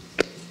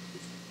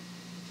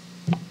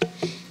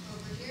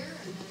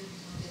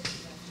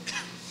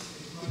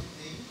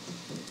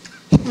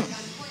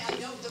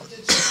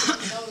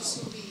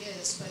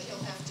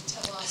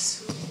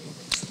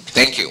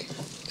 Thank you.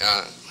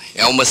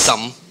 Elmer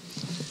Sum.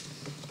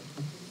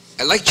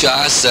 I'd like to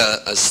ask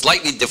a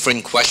slightly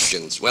different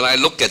question. When I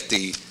look at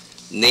the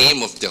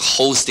name of the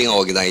hosting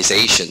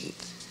organization,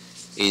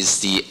 is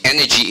the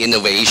Energy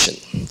Innovation.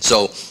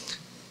 So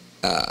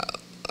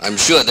I'm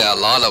sure there are a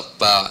lot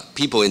of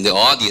people in the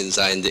audience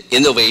are in the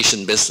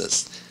innovation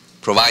business,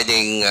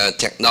 providing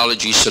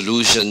technology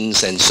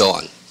solutions and so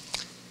on.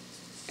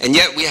 And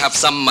yet we have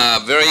some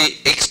very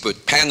expert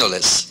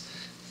panelists.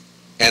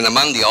 And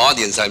among the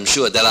audience, I'm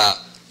sure there are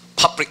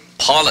public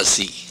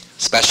policy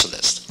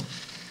specialists.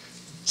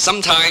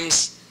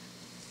 Sometimes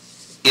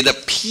it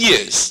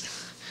appears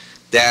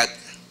that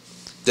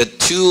the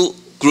two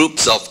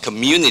groups of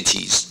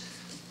communities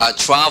are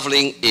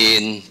traveling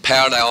in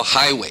parallel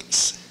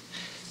highways.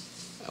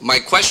 My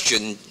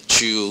question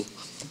to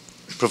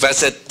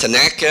Professor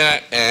Tanaka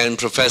and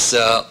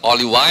Professor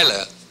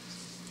Oliweiler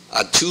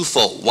are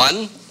twofold.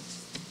 One,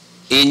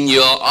 in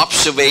your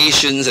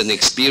observations and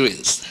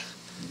experience,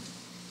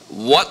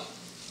 what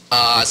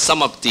are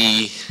some of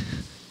the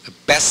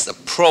best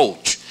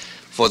approach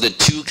for the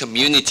two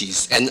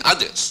communities and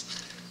others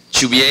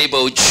to be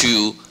able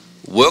to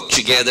work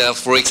together?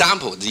 For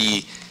example,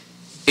 the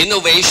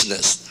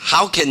innovationists,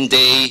 how can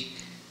they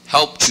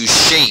help to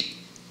shape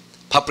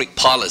public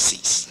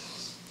policies?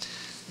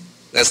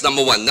 That's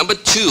number one. Number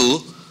two,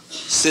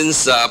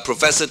 since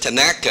Professor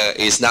Tanaka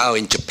is now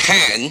in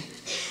Japan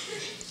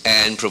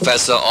and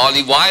Professor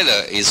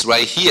Oliweiler is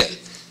right here,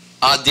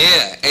 are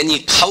there any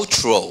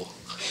cultural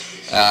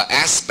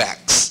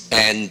aspects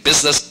and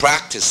business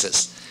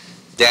practices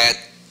that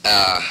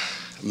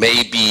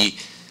may be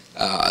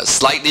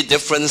slightly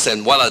different,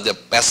 and what are the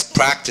best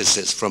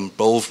practices from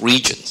both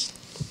regions?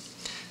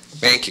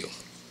 Thank you.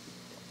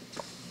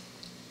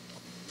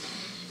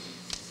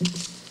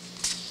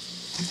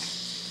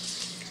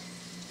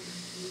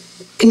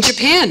 In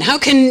Japan, how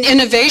can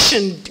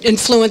innovation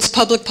influence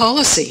public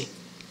policy?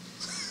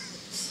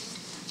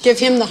 Give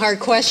him the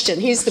hard question.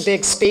 He's the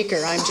big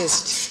speaker. I'm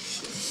just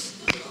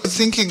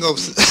thinking of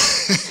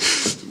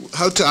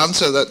how to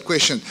answer that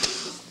question.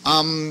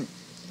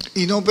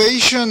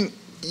 Innovation,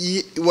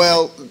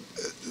 well,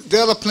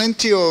 there are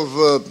plenty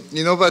of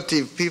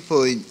innovative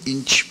people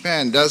in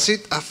Japan. Does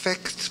it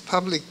affect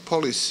public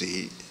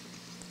policy?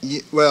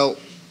 Well,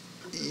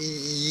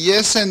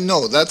 yes and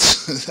no.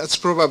 That's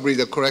probably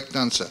the correct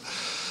answer.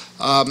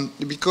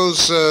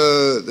 Because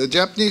the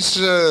Japanese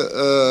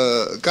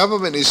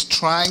government is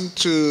trying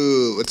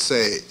to, let's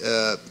say,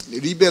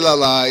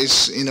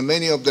 liberalize in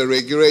many of the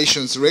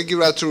regulations.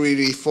 Regulatory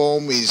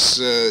reform is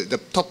the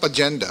top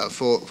agenda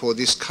for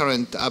this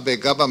current Abe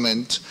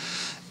government,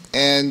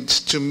 and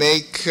to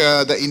make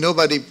the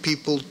innovative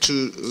people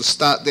to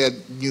start their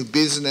new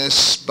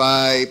business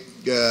by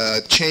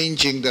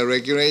changing the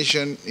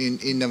regulation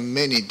in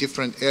many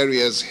different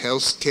areas,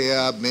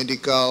 healthcare,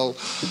 medical,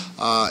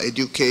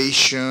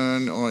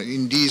 education, or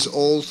in these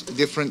all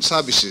different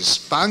services.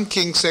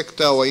 Banking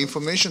sector or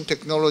information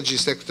technology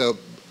sector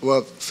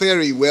were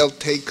very well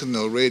taken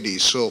already.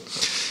 So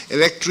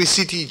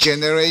electricity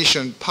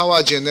generation,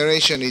 power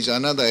generation is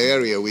another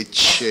area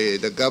which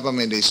the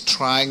government is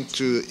trying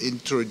to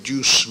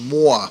introduce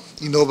more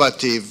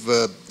innovative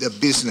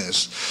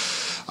business.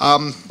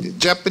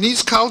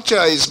 Japanese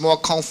culture is more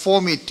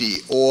conformity,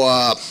 or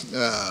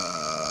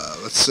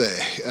let's say,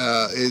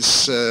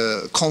 is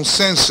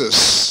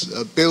consensus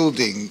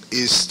building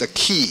is the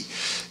key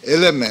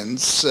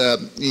elements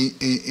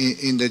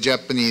in the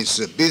Japanese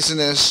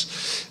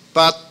business.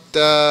 But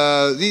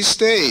these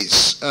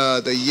days,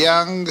 the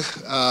young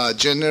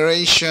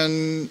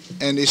generation,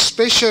 and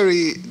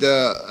especially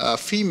the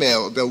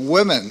female, the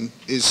women,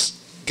 is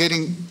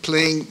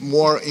playing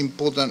more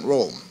important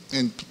role.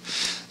 And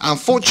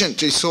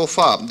unfortunately, so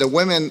far, the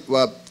women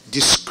were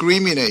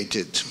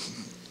discriminated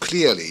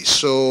clearly.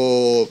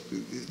 So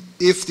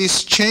if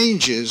this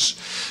changes,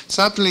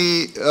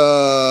 certainly,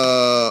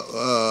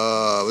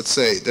 let's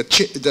say,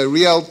 the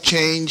real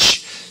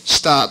change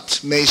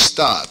may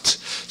start.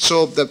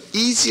 So the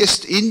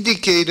easiest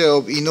indicator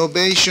of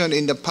innovation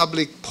in the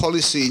public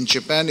policy in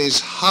Japan is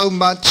how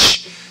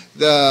much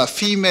the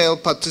female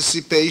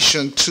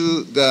participation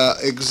to the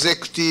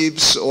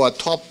executives or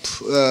top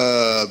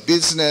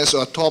business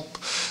or top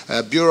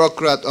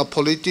bureaucrat or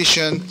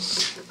politician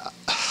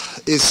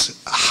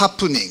is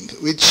happening,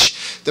 which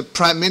the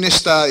Prime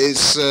Minister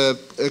is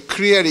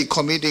clearly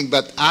committing.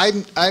 But I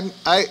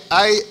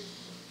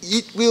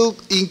it will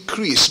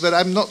increase, but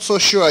I'm not so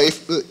sure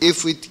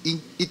if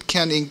it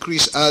can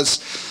increase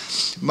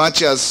as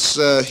much as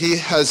he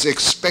has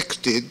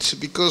expected,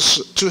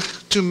 because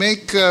to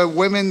make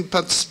women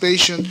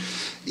participation,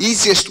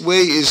 easiest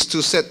way is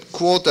to set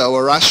quota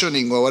or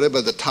rationing or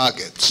whatever the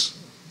targets,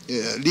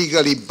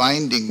 legally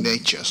binding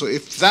nature. So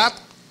if that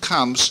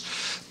comes,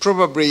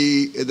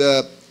 probably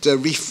the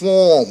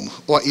reform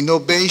or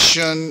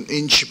innovation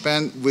in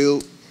Japan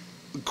will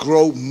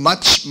grow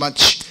much,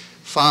 much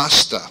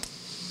faster.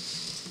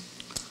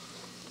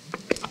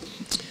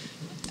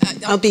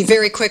 I'll be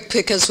very quick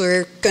because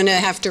we're going to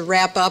have to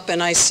wrap up,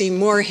 and I see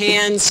more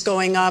hands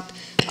going up.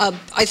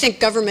 I think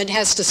government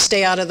has to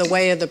stay out of the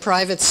way of the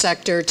private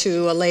sector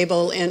to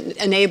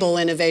enable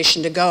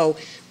innovation to go.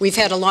 We've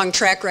had a long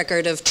track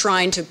record of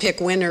trying to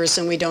pick winners,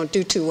 and we don't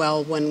do too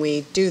well when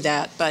we do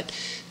that. But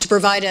to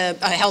provide a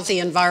healthy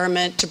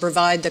environment, to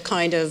provide the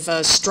kind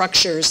of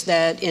structures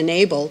that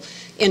enable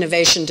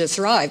innovation to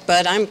thrive.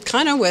 But I'm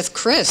kind of with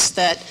Chris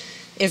that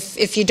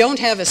if you don't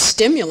have a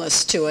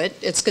stimulus to it,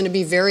 it's going to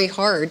be very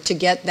hard to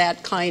get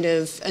that kind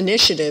of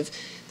initiative.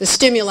 The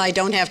stimuli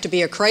don't have to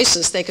be a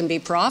crisis. They can be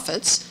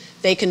profits.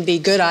 They can be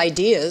good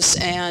ideas,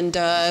 and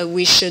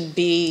we should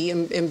be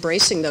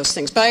embracing those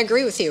things. But I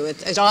agree with you.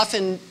 It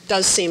often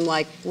does seem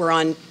like we're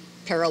on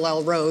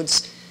parallel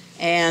roads,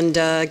 and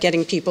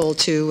getting people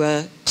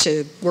to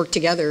work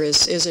together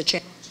is a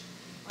challenge.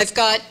 I've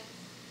got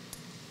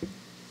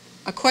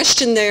a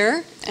question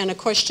there and a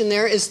question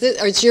there. Is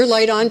your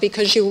light on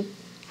because you...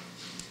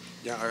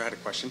 Yeah, I had a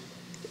question.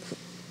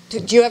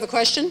 Do you have a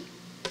question?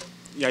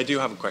 Yeah, I do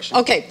have a question.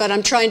 Okay, but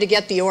I'm trying to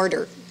get the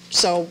order.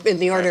 So in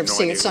the order of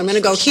seeing it. So I'm going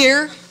to go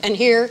here and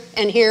here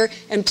and here,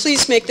 and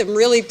please make them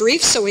really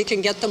brief so we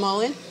can get them all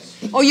in.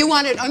 Oh, you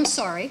wanted, I'm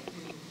sorry.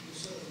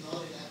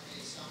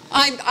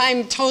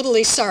 I'm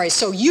totally sorry.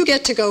 So you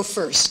get to go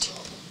first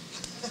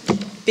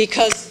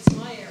because it's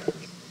my error.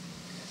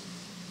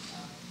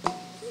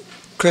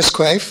 Chris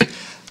Quaife.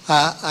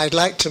 I'd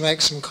like to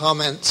make some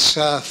comments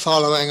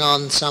following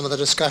on some of the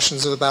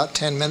discussions of about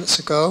 10 minutes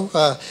ago.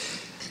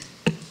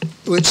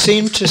 It would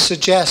seem to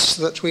suggest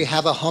that we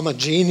have a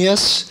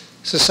homogeneous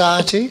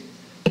society.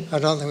 I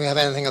don't think we have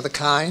anything of the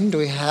kind.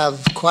 We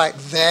have quite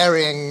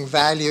varying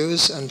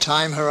values and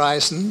time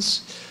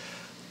horizons.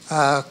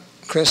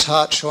 Chris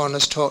Hartshorn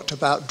has talked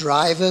about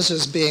drivers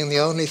as being the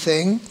only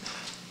thing.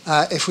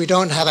 If we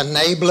don't have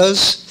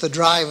enablers, the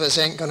drivers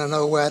ain't going to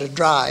know where to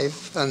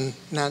drive. And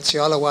Nancy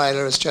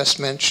Olleweiler has just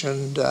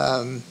mentioned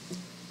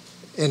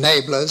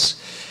enablers.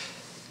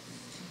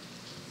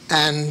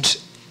 And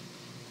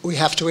we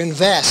have to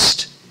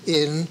invest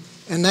in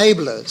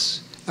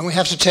enablers. And we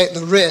have to take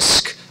the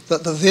risk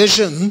that the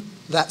vision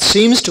that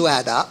seems to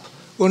add up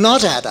will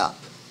not add up,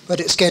 but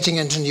it's getting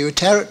into new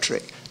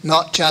territory.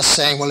 Not just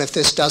saying, well, if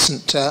this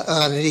doesn't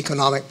earn an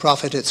economic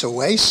profit, it's a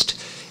waste.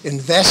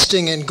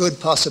 Investing in good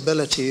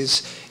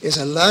possibilities is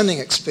a learning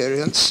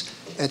experience.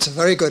 It's a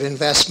very good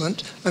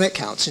investment, and it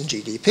counts in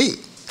GDP.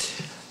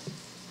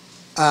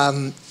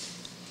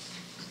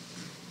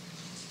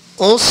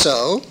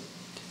 Also,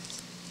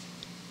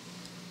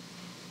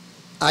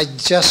 I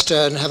just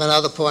have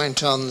another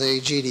point on the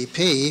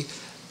GDP,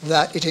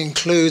 that it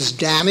includes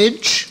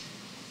damage,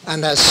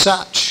 and as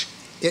such,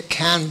 it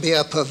can be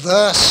a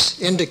perverse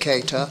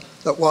indicator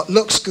that what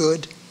looks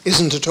good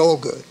isn't at all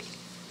good.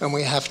 And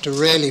we have to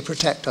really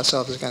protect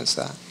ourselves against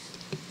that.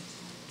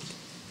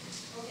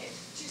 Okay,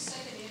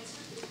 2-second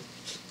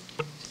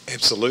answer.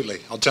 Absolutely.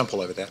 I'll jump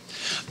all over that.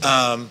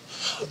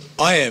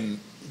 I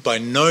am by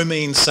no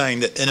means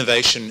saying that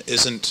innovation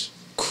isn't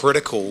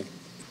critical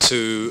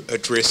to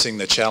addressing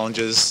the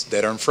challenges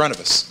that are in front of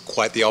us.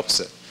 Quite the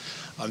opposite.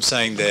 I'm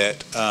saying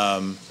that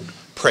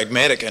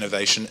pragmatic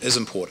innovation is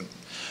important.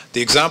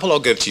 The example I'll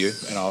give to you,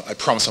 and I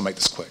promise I'll make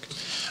this quick.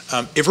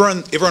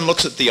 Everyone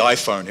looks at the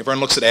iPhone. Everyone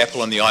looks at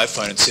Apple and the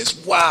iPhone and says,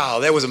 wow,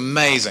 that was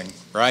amazing,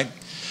 right?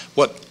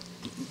 What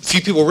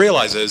few people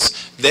realize is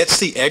that's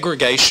the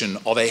aggregation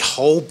of a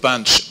whole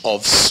bunch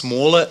of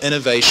smaller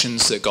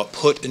innovations that got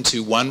put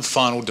into one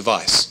final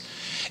device.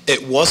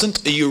 It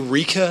wasn't a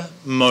eureka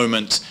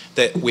moment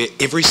where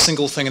every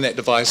single thing in that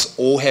device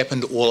all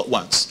happened all at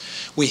once.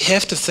 We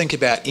have to think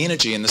about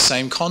energy in the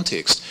same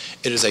context.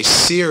 It is a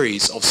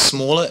series of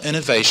smaller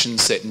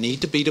innovations that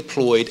need to be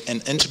deployed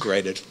and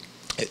integrated.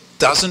 It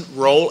doesn't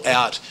roll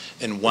out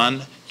in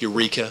one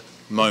eureka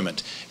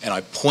moment. And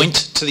I point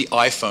to the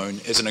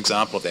iPhone as an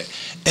example of that.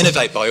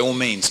 Innovate by all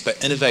means,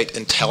 but innovate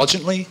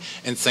intelligently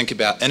and think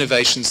about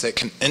innovations that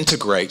can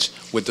integrate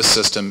with the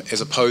system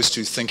as opposed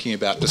to thinking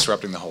about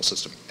disrupting the whole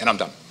system. And I'm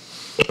done.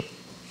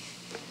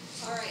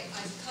 All right,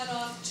 I've cut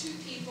off 2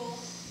 people.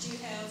 Do you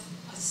have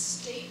a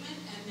statement,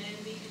 and then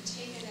we can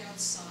take it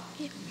outside?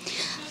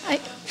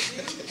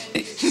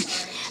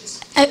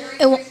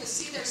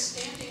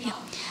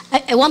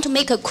 I want to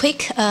make a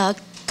quick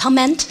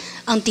comment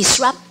on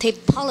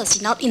disruptive policy,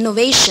 not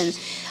innovation.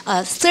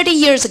 30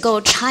 years ago,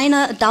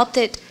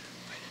 Chinese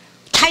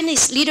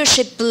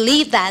leadership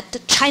believed that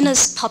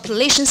China's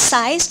population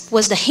size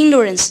was the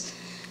hindrance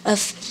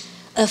of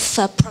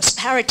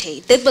prosperity.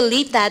 They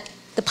believed that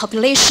the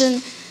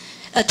population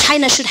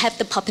China should have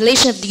the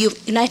population of the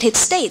United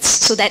States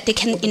so that they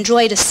can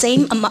enjoy the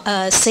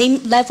same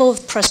level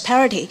of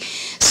prosperity.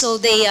 So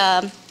they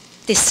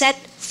set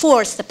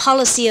forth the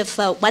policy of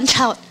one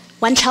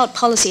child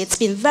policy. It's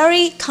been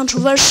very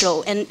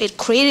controversial, and it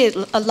created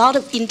a lot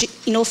of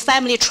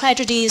family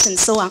tragedies and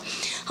so on.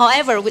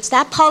 However, with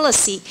that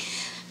policy,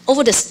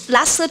 over the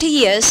last 30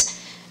 years,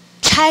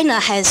 China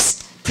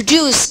has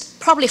produced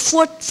probably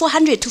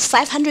 400 to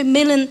 500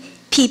 million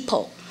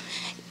people.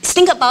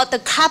 Think about the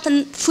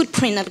carbon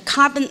footprint and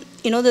carbon,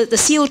 the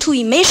CO2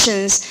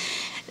 emissions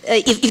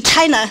if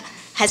China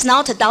has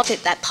not adopted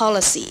that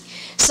policy.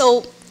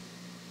 So,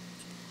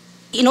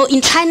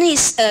 in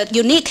Chinese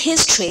unique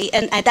history,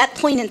 and at that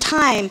point in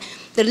time,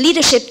 the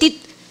leadership did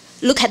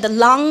look at the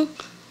long,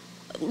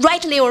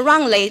 rightly or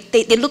wrongly,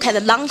 they look at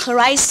the long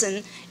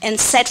horizon and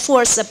set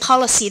forth a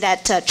policy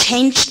that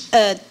changed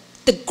the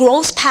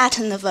growth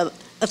pattern of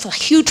a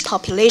huge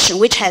population,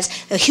 which has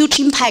a huge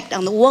impact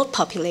on the world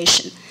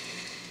population.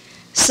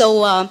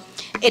 So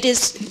it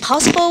is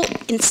possible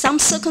in some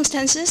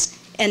circumstances,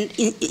 and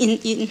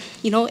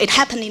it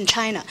happened in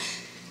China.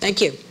 Thank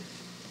you.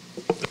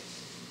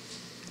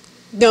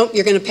 No,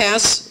 you're going to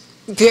pass.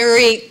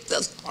 Very.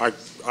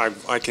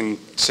 I can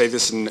say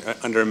this in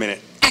under a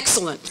minute.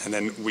 Excellent. And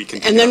then we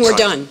can. And then we're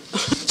done.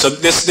 So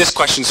this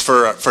question's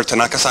for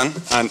Tanaka-san,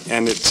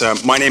 and it's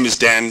my name is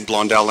Dan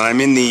Blondell, and I'm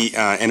in the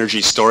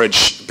energy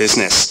storage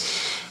business.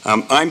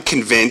 I'm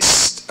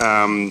convinced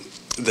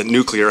that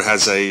nuclear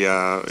has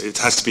it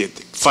has to be a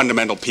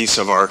fundamental piece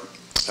of our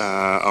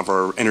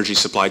energy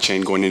supply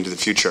chain going into the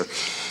future.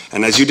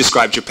 And as you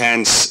described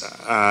Japan's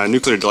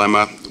nuclear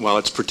dilemma, well,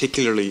 it's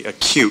particularly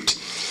acute.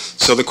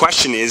 So the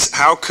question is,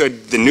 how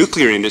could the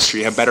nuclear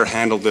industry have better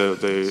handled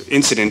the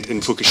incident in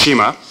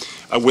Fukushima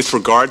with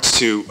regards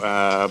to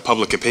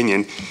public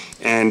opinion?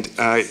 And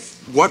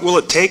what will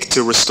it take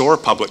to restore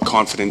public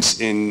confidence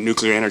in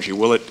nuclear energy?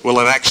 Will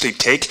it actually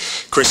take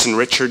Chris and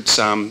Richard's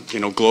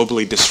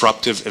globally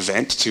disruptive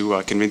event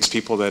to convince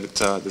people that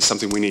it's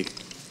something we need?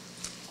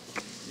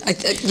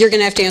 You're going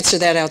to have to answer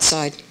that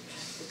outside.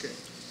 Okay.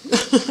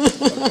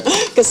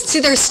 Because see,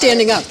 they're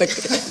standing up, but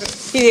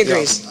he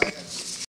agrees.